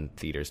excited about in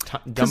theaters.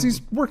 Because he's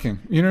working.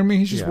 You know what I mean?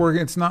 He's just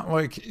working. It's not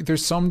like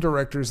there's some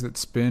directors that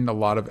spend a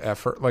lot of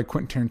effort. Like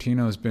Quentin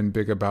Tarantino has been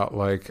big about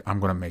I'm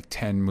going to make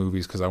 10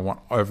 movies because I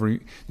want no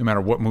matter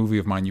what movie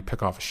of mine you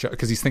pick off a shelf.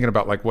 Because he's thinking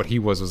about what he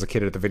was as a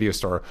kid at the video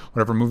store.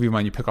 Whatever movie of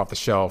mine you pick off the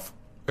shelf,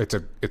 it's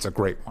a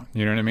great one.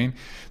 You know what I mean?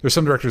 There's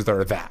some directors that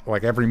are that.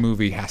 Like every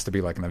movie has to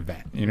be like an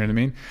event. You know what I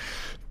mean?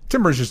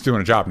 Tim Burton's just doing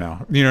a job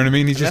now. You know what I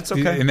mean? He's just, that's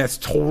okay. And that's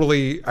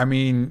totally. I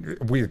mean,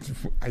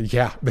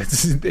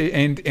 that's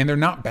and they're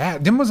not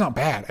bad. Dumbo's not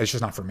bad. It's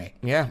just not for me.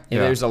 Yeah.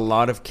 There's a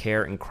lot of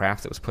care and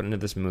craft that was put into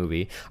this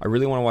movie. I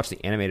really want to watch the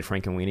animated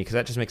Frankenweenie because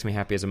that just makes me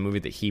happy as a movie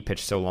that he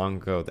pitched so long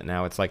ago that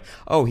now it's like,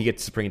 oh, he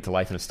gets to bring it to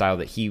life in a style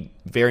that he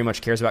very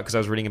much cares about. Because I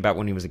was reading about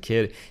when he was a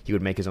kid, he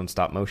would make his own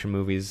stop motion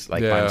movies by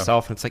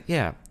himself, and it's like,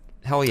 yeah.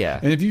 Hell yeah.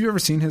 And if you've ever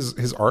seen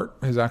his art,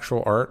 his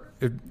actual art,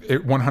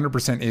 it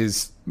 100%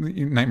 is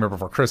Nightmare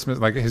Before Christmas,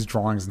 like his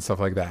drawings and stuff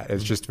like that.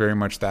 It's just very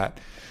much that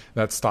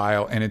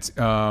style. And it's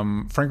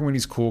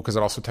Frankenweenie's cool because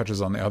it also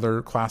touches on the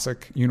other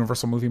classic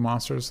Universal movie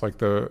monsters, like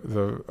the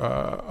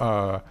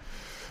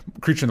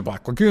Creature in the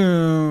Black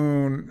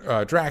Lagoon,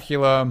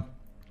 Dracula.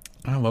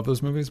 I love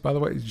those movies, by the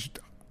way. Just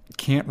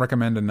can't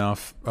recommend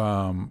enough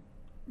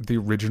the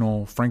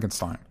original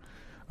Frankenstein.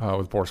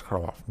 With Boris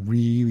Karloff.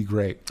 Really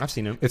great. I've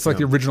seen him. It's like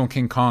the original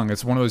King Kong.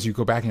 It's one of those you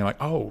go back and you're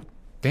like, oh,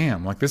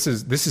 damn, like this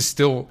is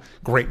still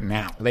great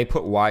now. They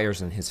put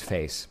wires in his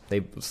face.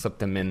 They slipped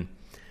them in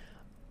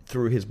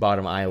through his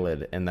bottom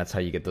eyelid, and that's how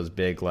you get those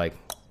big, like,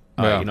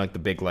 like the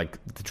big,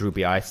 like, the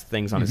droopy eye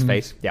things on his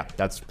face. Yeah,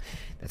 that's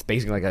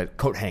basically like a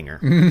coat hanger.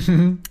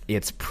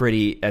 That's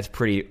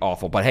pretty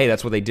awful. But hey,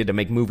 that's what they did to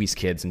make movies,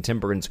 kids. And Tim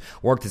Burton's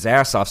worked his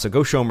ass off, so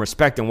go show him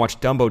respect and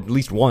watch Dumbo at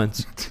least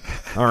once.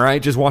 All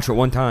right, just watch it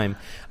one time.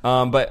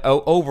 But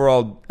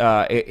overall,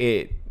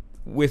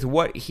 with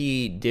what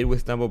he did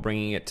with Dumbo,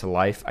 bringing it to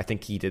life, I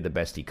think he did the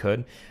best he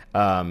could.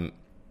 I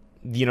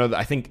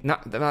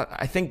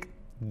think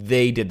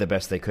they did the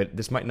best they could.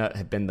 This might not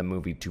have been the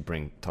movie to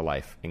bring to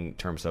life in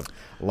terms of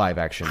live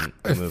action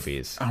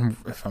movies.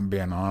 If I'm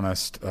being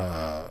honest,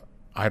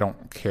 I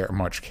don't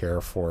care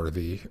for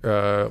the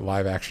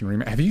live action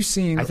remake. Have you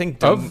seen? I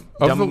think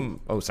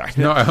sorry.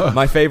 No,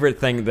 my favorite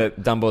thing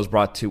that Dumbo's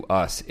brought to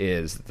us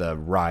is the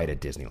ride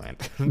at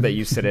Disneyland that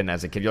you sit in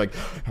as a kid. You're like,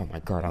 oh my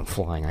god, I'm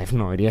flying. I have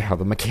no idea how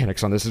the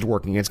mechanics on this is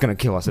working. It's going to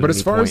kill us. But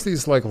as far as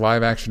these like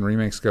live action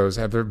remakes goes,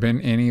 have there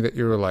been any that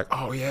you were like,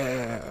 oh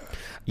yeah?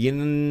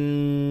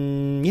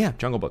 Yeah,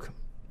 Jungle Book.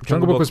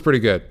 Jungle Book was pretty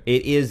good.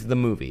 It is the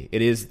movie.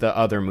 It is the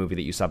other movie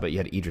that you saw, but you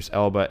had Idris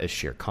Elba as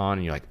Shere Khan,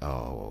 and you're like,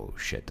 oh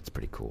shit, that's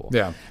pretty cool.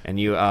 Yeah. And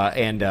you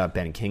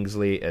Ben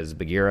Kingsley as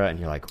Bagheera, and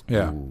you're like,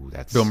 ooh,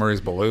 that's Bill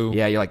Murray's Baloo.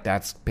 Yeah, you're like,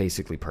 that's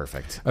basically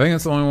perfect. I think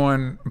that's the only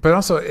one. But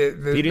also,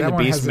 Beauty and the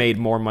Beast made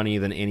more money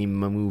than any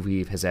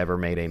movie has ever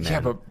made. Amen. Yeah,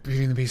 but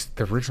Beauty and the Beast,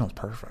 the original is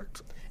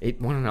perfect. It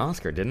won an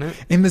Oscar, didn't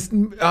it? In this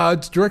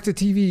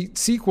direct-to-TV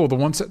sequel, the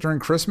one set during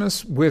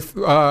Christmas with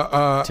Tim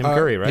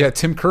Curry, right? Yeah,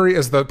 Tim Curry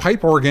as the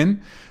pipe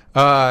organ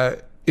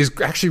is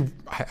actually.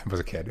 I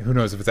was a kid. Who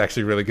knows if it's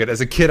actually really good? As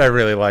a kid, I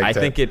really liked it.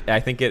 I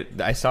think it.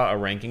 I saw a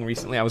ranking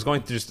recently. I was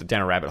going just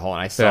down a rabbit hole,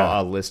 and I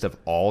saw a list of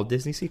all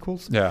Disney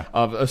sequels. Yeah.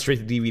 Of a straight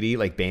to DVD,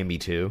 like Bambi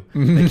 2,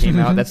 that came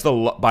out. That's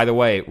by the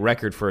way,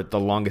 record for the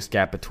longest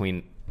gap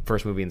between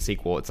first movie and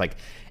sequel. It's like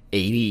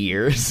 80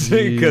 years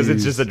because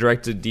it's just a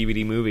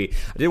direct-to-DVD movie.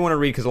 I did want to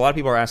read because a lot of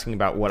people are asking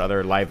about what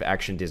other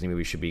live-action Disney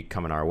movies should be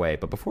coming our way.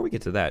 But before we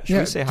get to that, should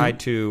we say hi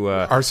to...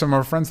 are some of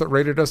our friends that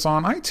rated us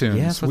on iTunes.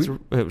 Yeah,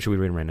 should we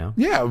read them right now?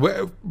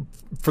 Yeah.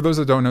 For those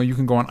that don't know, you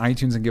can go on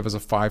iTunes and give us a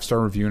 5-star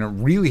review, and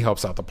it really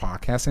helps out the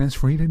podcast, and it's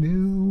free to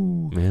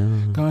do.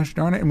 Yeah. Gosh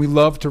darn it. And we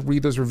love to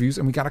read those reviews,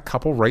 and we got a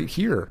couple right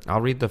here.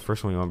 I'll read the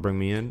first one. You want to bring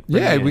me in?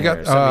 We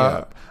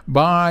got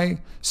by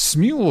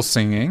Smule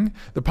Singing,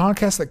 the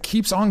podcast that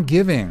keeps on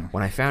giving.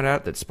 When I found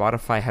out that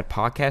Spotify had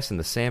podcasts and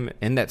that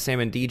Sam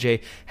and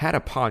DJ had a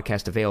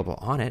podcast available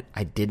on it,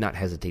 I did not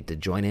hesitate to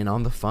join in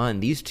on the fun.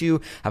 These two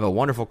have a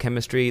wonderful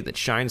chemistry that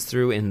shines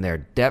through in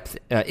their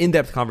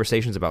in-depth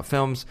conversations about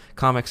films,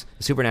 comics,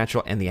 the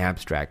supernatural, and the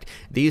abstract.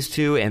 These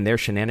two and their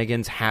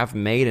shenanigans have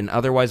made an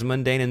otherwise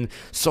mundane and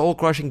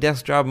soul-crushing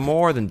desk job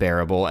more than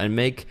bearable and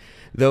make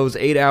those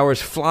 8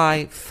 hours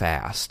fly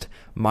fast.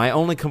 My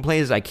only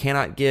complaint is I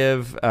cannot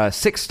give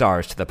 6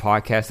 stars to the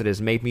podcast that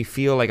has made me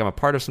feel like I'm a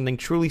part of something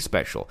truly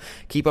special.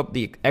 Keep up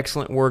the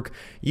excellent work.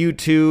 You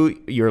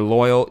two, your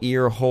loyal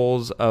ear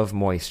holes of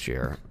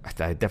moisture.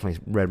 I definitely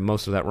read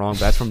most of that wrong,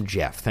 but that's from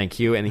Jeff. Thank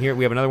you. And here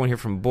we have another one here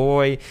from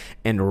Boy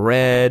and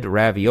Red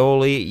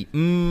Ravioli.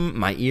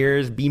 My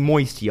ears be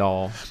moist,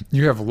 y'all.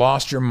 You have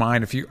lost your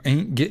mind if you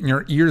ain't getting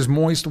your ears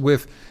moist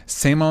with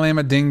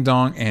Samalama Ding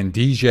Dong and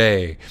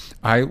DJ.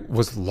 I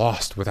was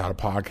lost without a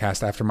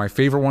podcast after my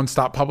favorite one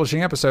stopped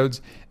publishing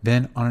episodes.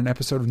 Then on an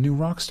episode of New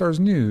Rockstars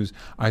News,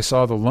 I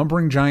saw the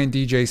lumbering giant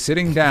DJ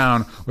sitting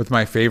down with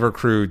my favorite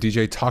crew.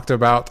 DJ talked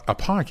about a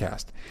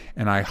podcast,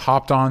 and I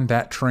hopped on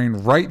that train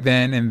right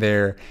then and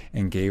there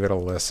and gave it a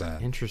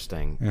listen.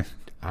 Interesting.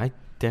 I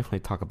definitely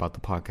talk about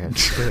the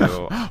podcast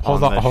too.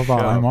 Hold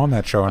on. I'm on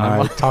that show, and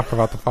I talk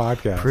about the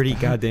podcast pretty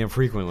goddamn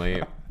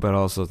frequently. But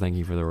also, thank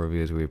you for the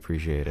reviews. We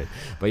appreciate it.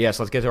 But yes,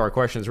 let's get to our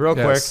questions real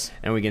quick,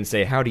 and we can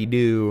say howdy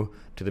do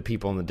to the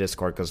people in the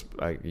Discord, because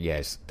you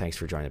guys, thanks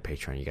for joining the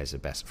Patreon. You guys are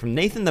the best. From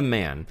Nathan the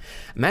Man,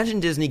 imagine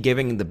Disney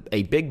giving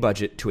a big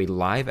budget to a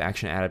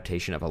live-action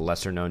adaptation of a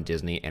lesser-known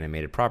Disney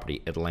animated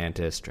property,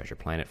 Atlantis, Treasure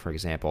Planet, for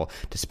example,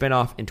 to spin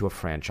off into a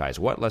franchise.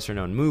 What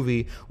lesser-known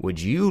movie would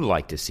you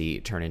like to see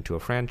turn into a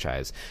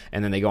franchise?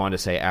 And then they go on to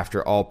say,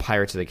 after all,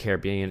 Pirates of the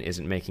Caribbean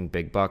isn't making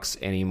big bucks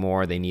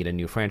anymore. They need a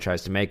new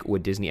franchise to make.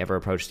 Would Disney ever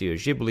approach Studio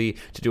Ghibli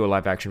to do a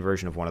live-action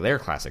version of one of their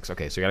classics?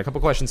 Okay, so we got a couple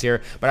questions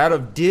here, but out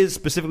of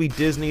specifically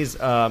Disney's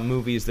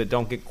movies that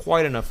don't get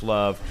quite enough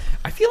love,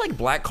 I feel like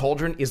Black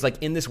Cauldron is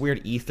like in this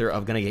weird ether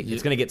of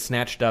it's gonna get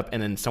snatched up,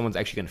 and then someone's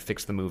actually gonna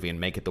fix the movie and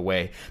make it the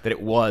way that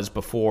it was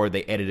before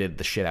they edited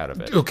the shit out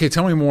of it. Okay,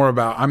 tell me more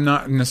about. I'm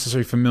not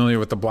necessarily familiar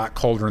with the Black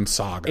Cauldron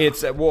saga.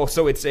 It's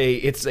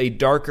a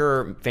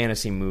darker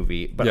fantasy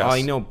movie, but yes.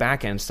 I know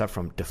back end stuff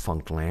from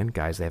Defunct Land,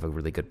 guys. They have a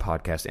really good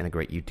podcast and a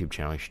great YouTube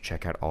channel. You should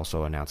check out.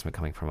 Also, announcement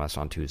coming from us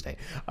on Tuesday.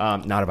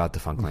 Not about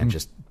Defunct Land,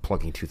 just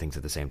plugging two things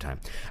at the same time.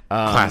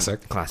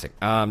 Classic.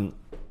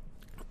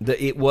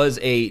 It was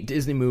a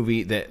Disney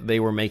movie that they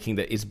were making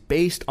that is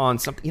based on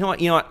something. You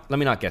know what? Let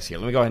me not guess here.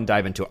 Let me go ahead and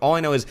dive into it. All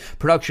I know is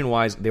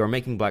production-wise, they were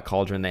making Black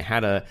Cauldron. They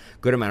had a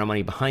good amount of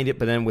money behind it,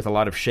 but then with a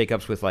lot of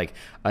shakeups with like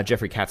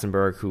Jeffrey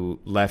Katzenberg, who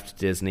left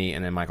Disney,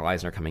 and then Michael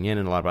Eisner coming in,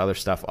 and a lot of other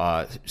stuff,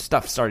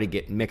 stuff started to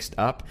get mixed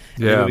up.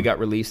 Yeah. The movie got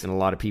released, and a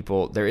lot of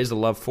people, there is a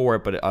love for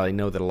it, but I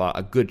know that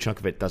a good chunk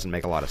of it doesn't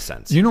make a lot of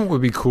sense. You know what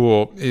would be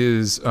cool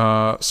is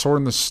Sword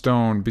in the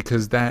Stone,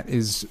 because that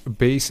is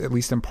based, at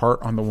least in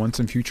part, on the Once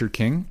and Future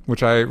King,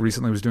 which I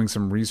recently was doing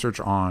some research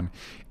on,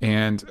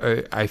 and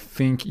I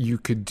think you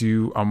could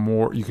do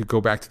you could go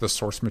back to the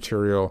source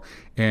material,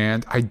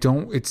 and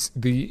it's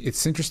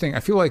interesting. I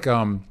feel like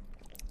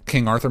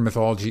King Arthur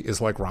mythology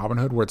is like Robin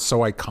Hood, where it's so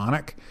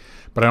iconic,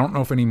 but I don't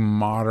know if any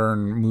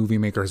modern movie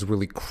maker has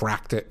really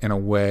cracked it in a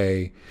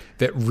way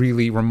that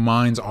really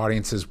reminds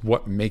audiences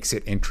what makes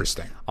it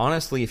interesting.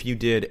 Honestly, if you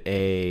did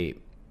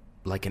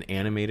like an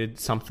animated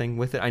something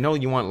with it. I know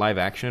you want live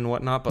action and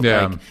whatnot, but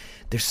like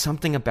there's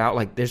something about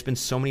like there's been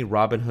so many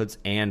Robin Hoods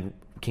and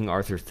King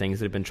Arthur things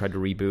that have been tried to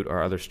reboot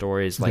or other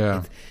stories. Like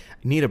you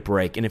need a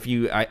break. And if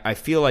I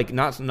feel like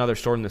not another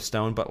Sword in the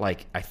Stone, but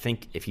like I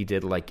think if you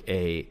did like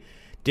a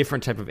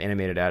different type of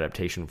animated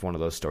adaptation of one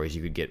of those stories,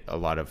 you could get a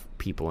lot of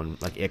people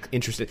and like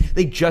interested.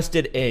 They just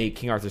did a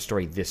King Arthur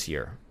story this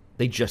year.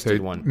 They just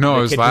did one. No,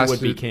 it was last year.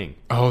 Would be king.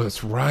 Oh,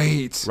 that's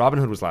right. Robin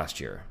Hood was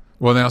last year.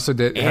 Well, they also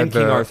did King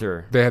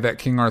Arthur. They had that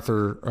King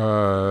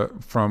Arthur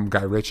from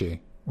Guy Ritchie,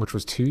 which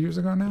was 2 years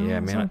ago now. Yeah,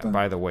 man.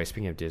 By the way,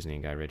 speaking of Disney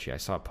and Guy Ritchie, I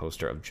saw a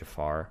poster of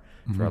Jafar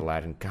for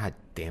Aladdin. God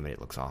damn it,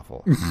 it looks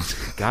awful.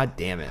 God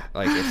damn it.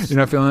 Like you're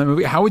not feeling that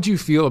movie? How would you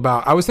feel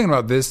about? I was thinking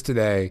about this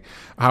today.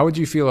 How would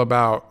you feel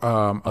about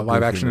a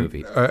live action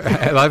movie,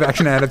 a live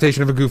action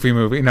adaptation of a Goofy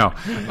movie? No,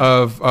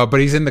 but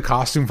he's in the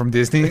costume from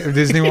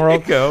Disney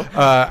World. Go. Look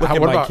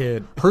at my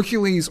kid.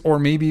 Hercules, or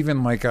maybe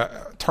even like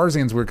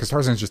Tarzan's weird because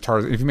Tarzan's just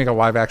Tarzan. If you make a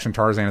live action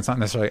Tarzan, it's not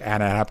necessarily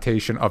an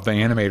adaptation of the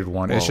animated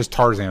one. Well, it's just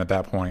Tarzan at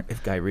that point.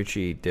 If Guy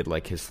Ritchie did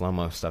like his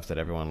slow-mo stuff that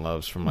everyone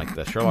loves from like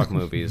the Sherlock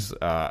movies,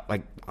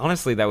 like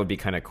honestly, that would be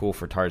kind of cool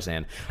for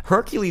Tarzan.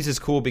 Hercules is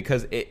cool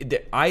because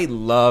I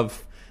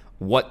love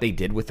what they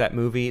did with that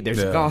movie.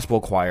 There's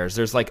gospel choirs.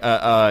 There's like you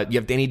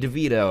have Danny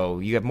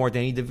DeVito. You have more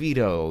Danny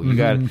DeVito. You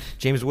got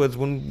James Woods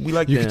when we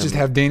like you could just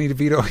have Danny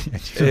DeVito.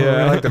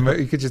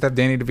 You could just have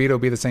Danny DeVito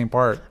be the same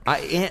part.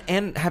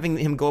 And having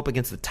him go up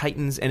against the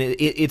Titans, and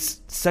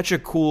it's such a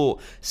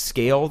cool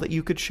scale that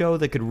you could show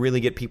that could really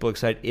get people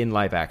excited in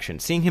live action.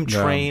 Seeing him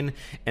train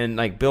and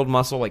like build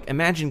muscle. Like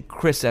imagine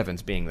Chris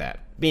Evans being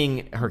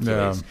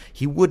Hercules.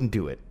 He wouldn't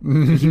do it.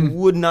 He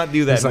would not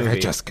do that. He's like, I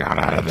just got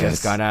out of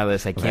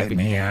this. I can't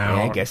be out.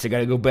 Yeah, I guess I got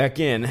to go back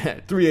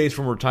in. 3 days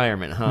from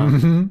retirement,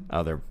 huh?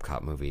 Other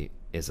cop movie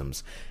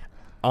isms.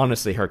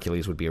 Honestly,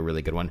 Hercules would be a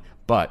really good one.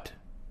 But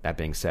that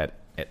being said,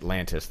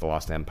 Atlantis, The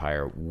Lost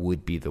Empire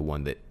would be the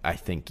one that I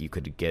think you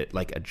could get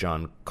like a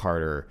John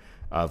Carter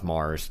of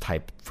Mars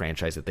type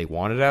franchise that they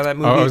wanted out of that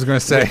movie. I was going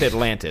to say with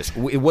Atlantis.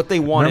 What they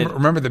wanted.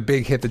 Remember the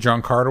big hit that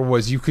John Carter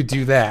was. You could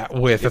do that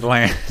with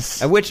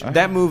Atlantis. Which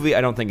that movie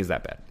I don't think is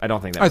that bad. I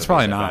don't think that. It's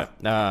probably not.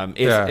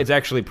 It's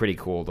actually pretty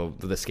cool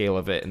the scale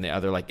of it and the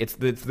other like it's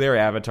their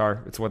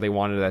Avatar. It's what they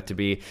wanted that to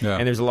be. Yeah.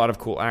 And there's a lot of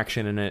cool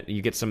action in it.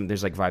 You get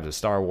there's like vibes of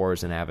Star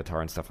Wars and Avatar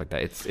and stuff like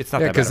that. It's not that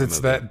bad. Because it's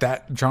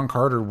that John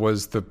Carter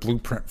was the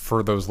blueprint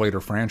for those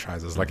later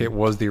franchises. Like it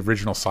was the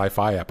original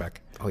sci-fi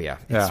epic. Oh yeah,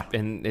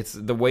 and it's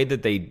the way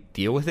that they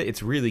deal with it.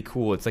 It's really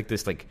cool. It's like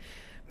this, like,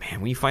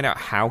 man, when you find out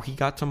how he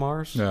got to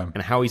Mars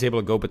and how he's able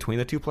to go between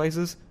the two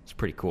places, it's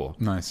pretty cool.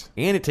 Nice,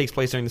 and it takes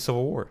place during the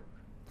Civil War.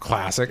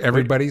 Classic,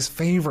 everybody's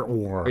favorite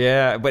war.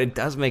 Yeah, but it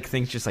does make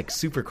things just like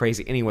super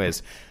crazy.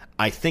 Anyways,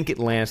 I think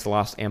Atlantis: The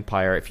Lost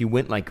Empire. If you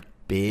went like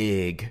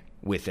big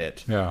with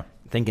it,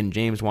 thinking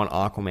James Wan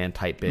Aquaman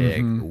type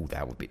big, ooh,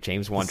 that would be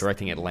James Wan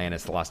directing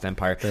Atlantis: The Lost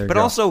Empire. But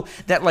also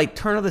that like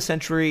turn of the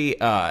century.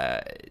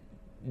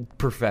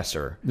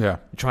 Professor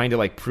trying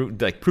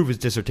to prove his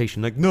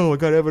dissertation, like, no, I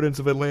got evidence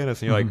of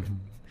Atlantis, and you're like,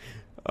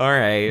 All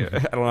right, I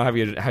don't know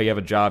how you have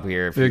a job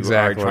here if you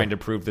are trying to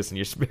prove this in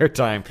your spare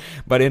time.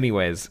 But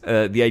anyways,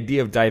 the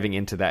idea of diving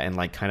into that and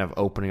like kind of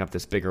opening up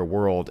this bigger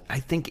world, I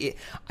think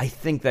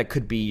that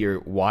could be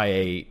your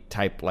YA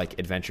type like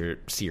adventure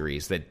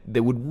series that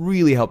would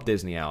really help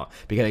Disney out,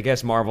 because I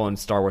guess Marvel and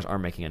Star Wars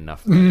aren't making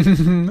enough.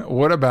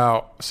 What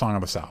about Song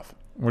of the South?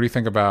 What do you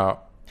think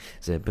about?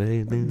 God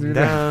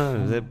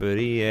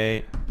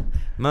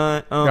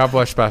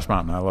bless Splash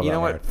Mountain. I love that. You know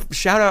what?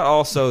 Shout out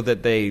also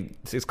that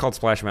it's called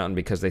Splash Mountain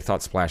because they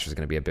thought Splash was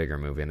going to be a bigger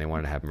movie and they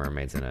wanted to have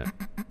mermaids in it.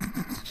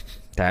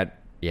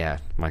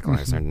 Michael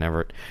Eisner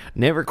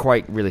never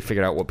quite really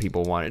figured out what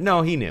people wanted.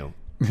 No, he knew.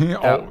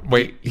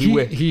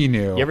 He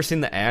knew. You ever seen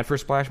the ad for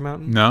Splash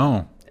Mountain?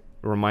 No.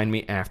 Remind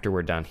me after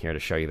we're done here to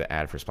show you the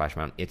ad for Splash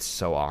Mountain. It's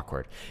so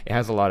awkward. It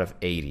has a lot of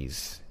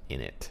 80s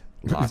in it.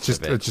 Lots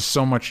of it. It's just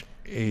so much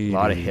 80s. A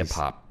lot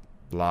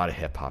of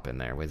hip hop in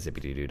there with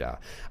Zippity Doo Dah.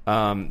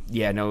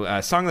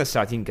 Song of the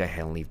South, you can go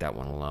ahead and leave that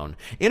one alone.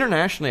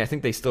 Internationally, I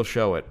think they still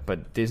show it,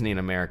 but Disney in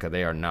America,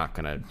 they are not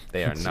gonna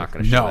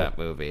show that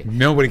movie.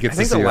 Nobody gets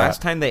to see that. I think the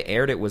last time they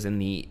aired it was in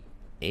the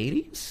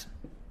 80s.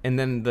 And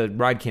then the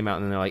ride came out,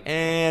 and then they're like,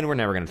 and we're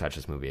never going to touch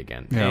this movie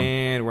again. Yeah.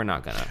 And we're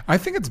not going to. I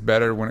think it's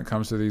better when it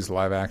comes to these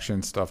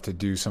live-action stuff to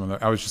do some of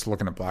the... I was just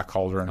looking at Black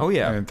Cauldron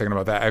and thinking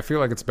about that. I feel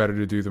like it's better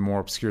to do the more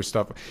obscure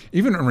stuff.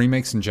 Even in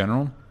remakes in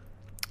general,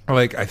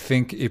 like, I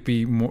think it'd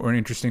be more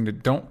interesting to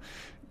don't...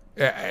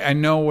 I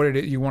know what it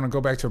is. You want to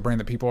go back to a brand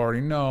that people already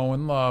know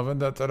and love, and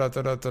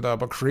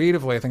but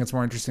creatively, I think it's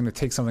more interesting to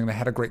take something that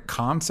had a great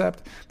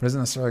concept, but isn't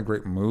necessarily a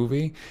great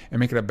movie, and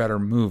make it a better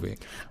movie.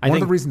 One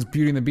of the reasons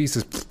Beauty and the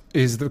Beast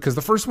is because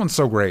the first one's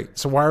so great.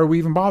 So why are we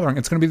even bothering?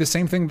 It's going to be the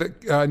same thing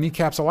that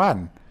kneecaps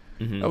Aladdin.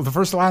 Mm-hmm. The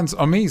first Aladdin's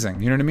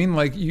amazing. You know what I mean?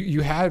 Like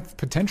you had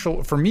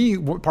potential. For me,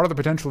 part of the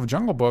potential of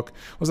Jungle Book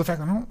was the fact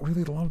that I don't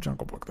really love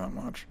Jungle Book that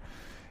much.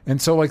 And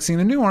so, like, seeing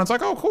the new one, it's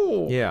like, oh,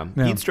 cool. Yeah.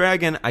 Pete's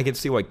Dragon, I can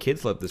see why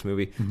kids love this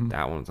movie. Mm-hmm.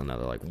 That one's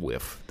another, like,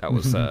 whiff. That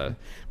was,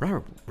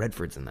 Robert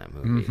Redford's in that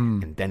movie.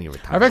 Mm-hmm. And Denny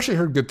retired. I've actually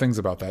heard good things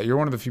about that. You're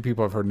one of the few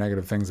people I've heard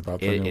negative things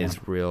about. It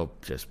is real,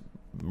 just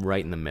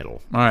right in the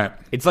middle. All right.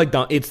 It's like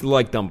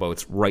Dumbo.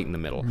 It's right in the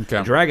middle. Okay.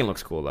 The dragon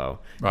looks cool, though.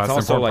 Well, it's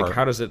also, like,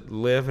 how does it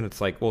live? And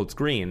it's like, well, it's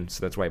green, so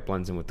that's why it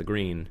blends in with the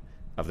green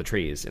of the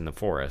trees in the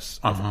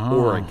forest of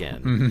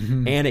Oregon.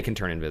 Mm-hmm. And it can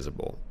turn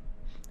invisible.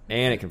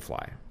 And it can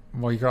fly.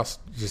 Well, you could also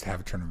just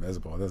have it turn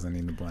invisible. It doesn't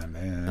need to blend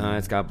in.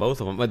 It's got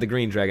both of them. But the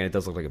green dragon, it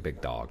does look like a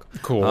big dog.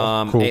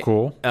 Cool.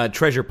 Cool.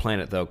 Treasure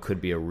Planet, though, could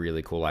be a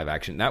really cool live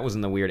action. That was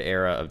in the weird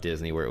era of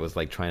Disney where it was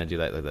like trying to do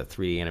that, like the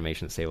 3D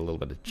animation to save a little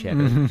bit of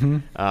cheddar. Mm-hmm.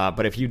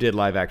 But if you did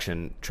live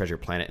action Treasure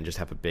Planet and just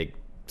have a big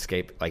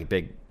scape, like a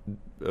big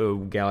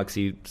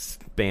galaxy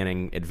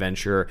spanning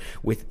adventure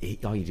with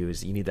all you do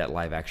is you need that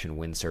live action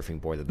windsurfing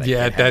board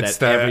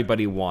that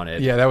everybody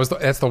wanted. Yeah,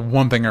 that's the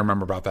one thing I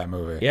remember about that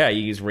movie. Yeah,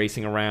 he's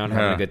racing around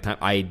having a good time.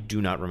 I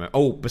do not remember.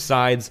 Oh,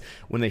 besides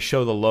when they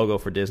show the logo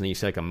for Disney, you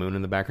see like a moon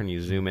in the background. You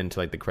zoom into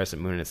like the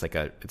crescent moon, and it's like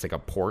a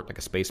port, like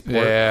a space port.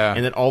 Yeah,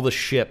 and then all the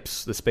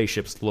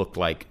spaceships look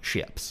like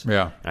ships.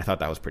 Yeah, and I thought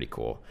that was pretty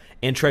cool.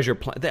 And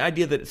the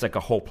idea that it's like a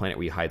whole planet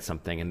where you hide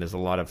something, and there's a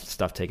lot of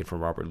stuff taken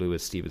from Robert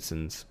Louis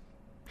Stevenson's.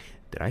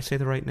 Did I say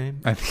the right name?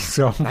 I think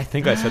so. I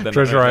think I said that.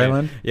 Treasure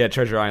Island? Yeah,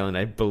 Treasure Island.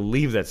 I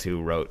believe that's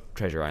who wrote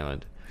Treasure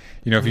Island.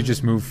 You know, if you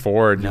just moved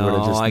forward, you would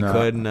have just... I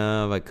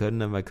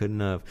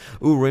couldn't have.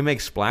 Ooh, remake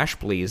Splash,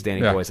 please,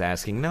 Danny Boy's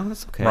asking. No,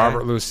 that's okay.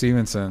 Robert Louis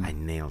Stevenson. I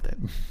nailed it.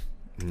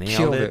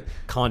 Nailed it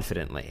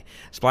confidently.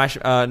 Splash,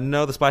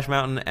 the Splash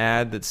Mountain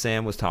ad that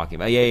Sam was talking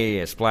about.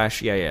 Yeah.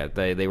 Splash, yeah.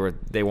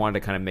 They wanted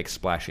to kind of mix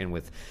Splash in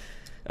with...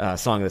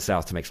 Song of the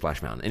South to make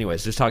Splash Mountain.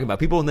 Anyways, just talking about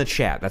people in the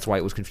chat. That's why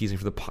it was confusing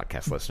for the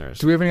podcast listeners.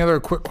 Do we have any other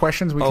quick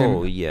questions we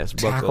can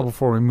tackle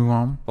before we move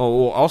on?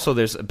 Oh, well, also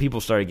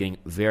people started getting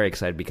very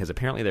excited because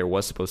apparently there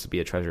was supposed to be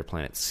a Treasure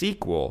Planet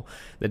sequel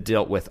that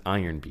dealt with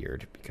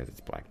Ironbeard because it's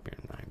Blackbeard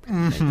and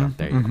Ironbeard. Mm-hmm.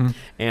 There you go.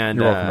 And,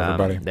 you're welcome,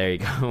 everybody. There you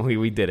go.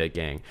 we did it,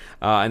 gang.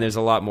 And there's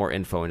a lot more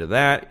info into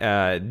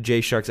that.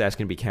 Jay Shark's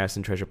asking to be cast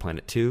in Treasure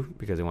Planet 2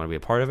 because they want to be a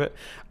part of it.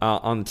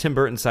 On the Tim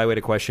Burton side, we had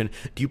a question.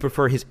 Do you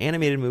prefer his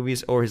animated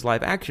movies or his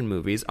live action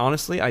movies?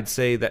 Honestly, I'd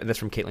say that's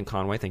from Caitlin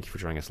Conway. Thank you for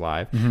joining us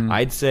live. Mm-hmm.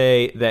 I'd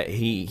say that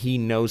he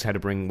knows how to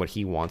bring what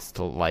he wants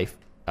to life,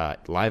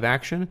 live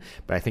action,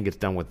 but I think it's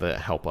done with the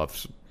help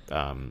of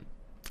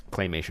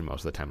claymation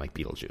most of the time, like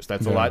Beetlejuice.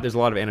 That's a lot. There's a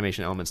lot of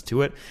animation elements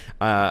to it.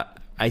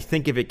 I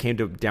think if it came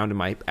down to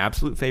my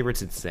absolute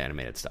favorites, it's the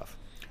animated stuff.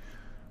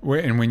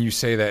 And when you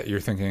say that, you're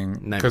thinking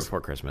Night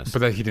Before Christmas, but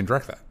that he didn't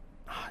direct that.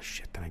 Oh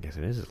shit! Then I guess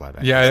it is his live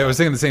action. Yeah, I was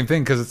thinking the same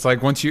thing because it's like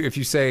if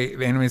you say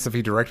the animated stuff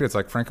he directed, it's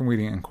like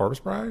Frankenweenie and Corpse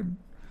Bride.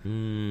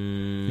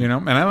 You know,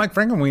 and I like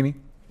Frankenweenie.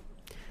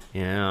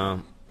 Yeah,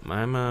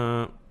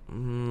 I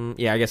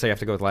guess I have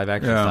to go with live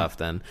action stuff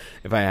then.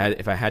 If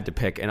I had to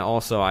pick, and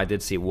also I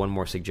did see one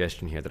more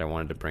suggestion here that I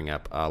wanted to bring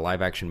up: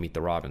 live action Meet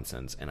the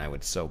Robinsons, and I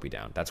would so be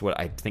down. That's what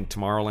I think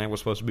Tomorrowland was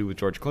supposed to be with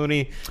George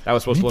Clooney. That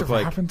was supposed to look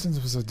like. Meet the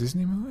Robinsons was a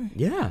Disney movie.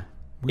 Yeah.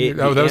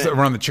 That was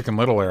around the Chicken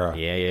Little era.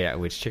 Yeah.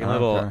 Which Chicken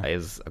Little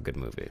is a good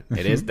movie.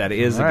 That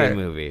is a good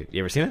movie.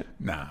 You ever seen it?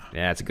 Nah.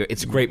 Yeah,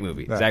 it's a great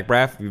movie. Zach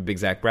Braff, you're a big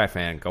Zach Braff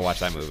fan. Go watch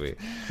that movie.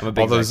 I'm a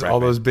big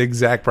those big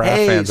Zach Braff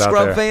fans out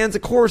there. Scrub fans,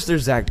 of course.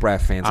 There's Zach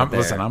Braff fans out there.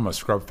 Listen, I'm a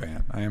Scrub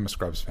fan. I am a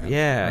Scrubs fan.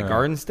 Yeah,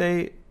 Garden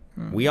State.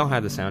 We all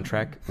had the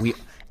soundtrack.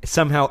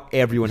 Somehow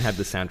everyone had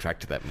the soundtrack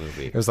to that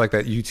movie. It was like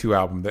that U2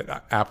 album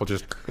that Apple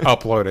just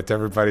uploaded to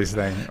everybody's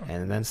thing.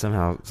 And then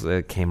somehow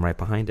it came right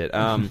behind it.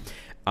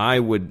 I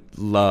would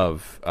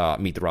love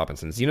Meet the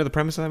Robinsons. You know the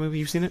premise of that movie?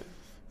 You've seen it?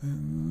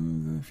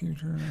 The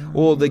future.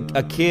 Well,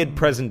 a kid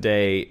present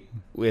day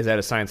is at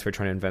a science fair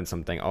trying to invent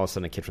something. All of a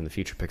sudden, a kid from the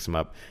future picks him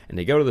up, and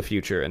they go to the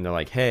future, and they're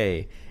like,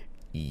 "Hey,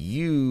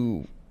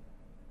 you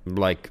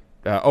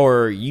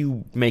or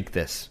you make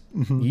this.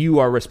 Mm-hmm. You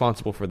are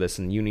responsible for this,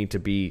 and you need to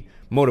be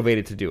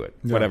motivated to do it,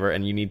 whatever,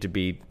 and you need to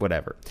be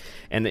whatever."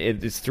 And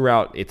it's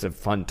throughout, it's a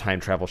fun time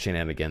travel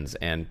shenanigans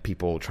and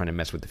people trying to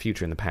mess with the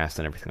future and the past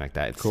and everything like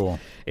that. It's cool.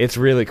 It's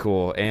really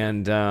cool.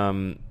 And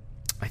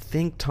I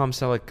think Tom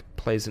Selleck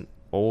plays an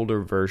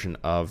older version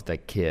of the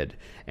kid,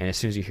 and as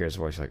soon as you hear his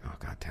voice, you're like, oh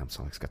god, Tom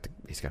Selleck's got a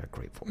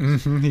great voice.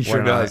 Mm-hmm, he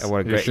sure does.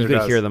 You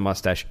could hear the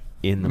mustache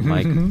in the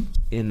mic,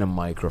 in the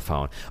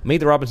microphone. Meet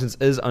the Robinsons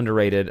is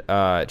underrated.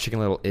 Chicken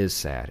Little is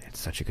sad.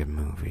 It's such a good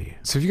movie.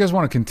 So if you guys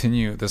want to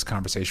continue this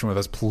conversation with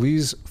us,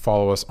 please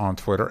follow us on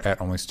Twitter at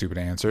Only Stupid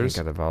Answers.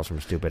 Got the vowels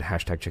from stupid.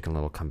 # Chicken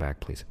Little. Come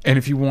back, please. And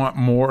if you want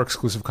more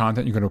exclusive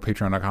content, you can go to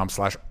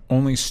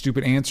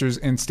patreon.com/onlystupidanswers,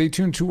 and stay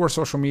tuned to our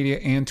social media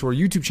and to our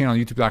YouTube channel,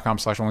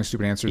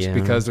 youtube.com/onlystupidanswers,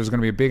 because there's going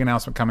to be a big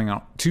announcement coming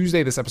out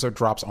Tuesday. This episode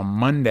drops on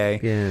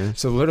Monday. Yeah.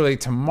 So literally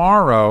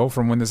tomorrow,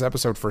 from when this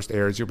episode first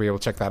airs, you'll be able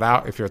to check that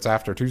out. If it's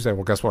after Tuesday,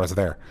 well, guess what? It's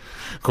there.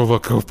 Go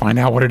find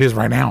out what it is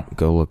right now.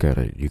 Go look at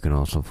it. You can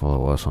also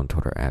follow us on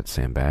Twitter at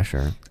Sam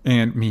Basher.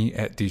 And me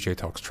at DJ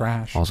Talks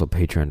Trash. Also,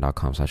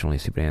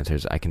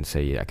 patreon.com/onlystupidanswers. I can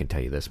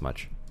tell you this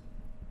much.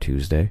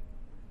 Tuesday,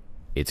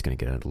 it's going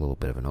to get a little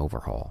bit of an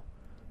overhaul.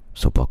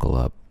 So buckle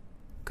up,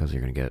 because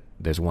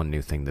there's one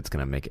new thing that's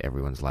going to make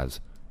everyone's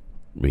lives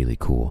really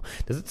cool.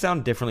 Does it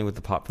sound differently with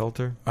the pop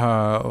filter?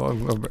 A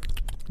little bit.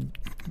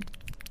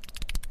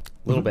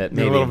 A little bit,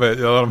 maybe. A little bit.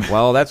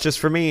 Well, that's just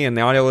for me, and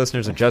the audio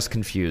listeners are just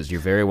confused.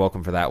 You're very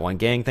welcome for that one.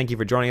 Gang, thank you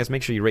for joining us.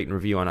 Make sure you rate and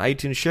review on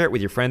iTunes. Share it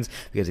with your friends,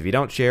 because if you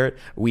don't share it,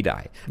 we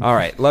die. All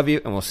right, love you,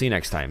 and we'll see you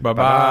next time.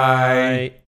 Bye-bye.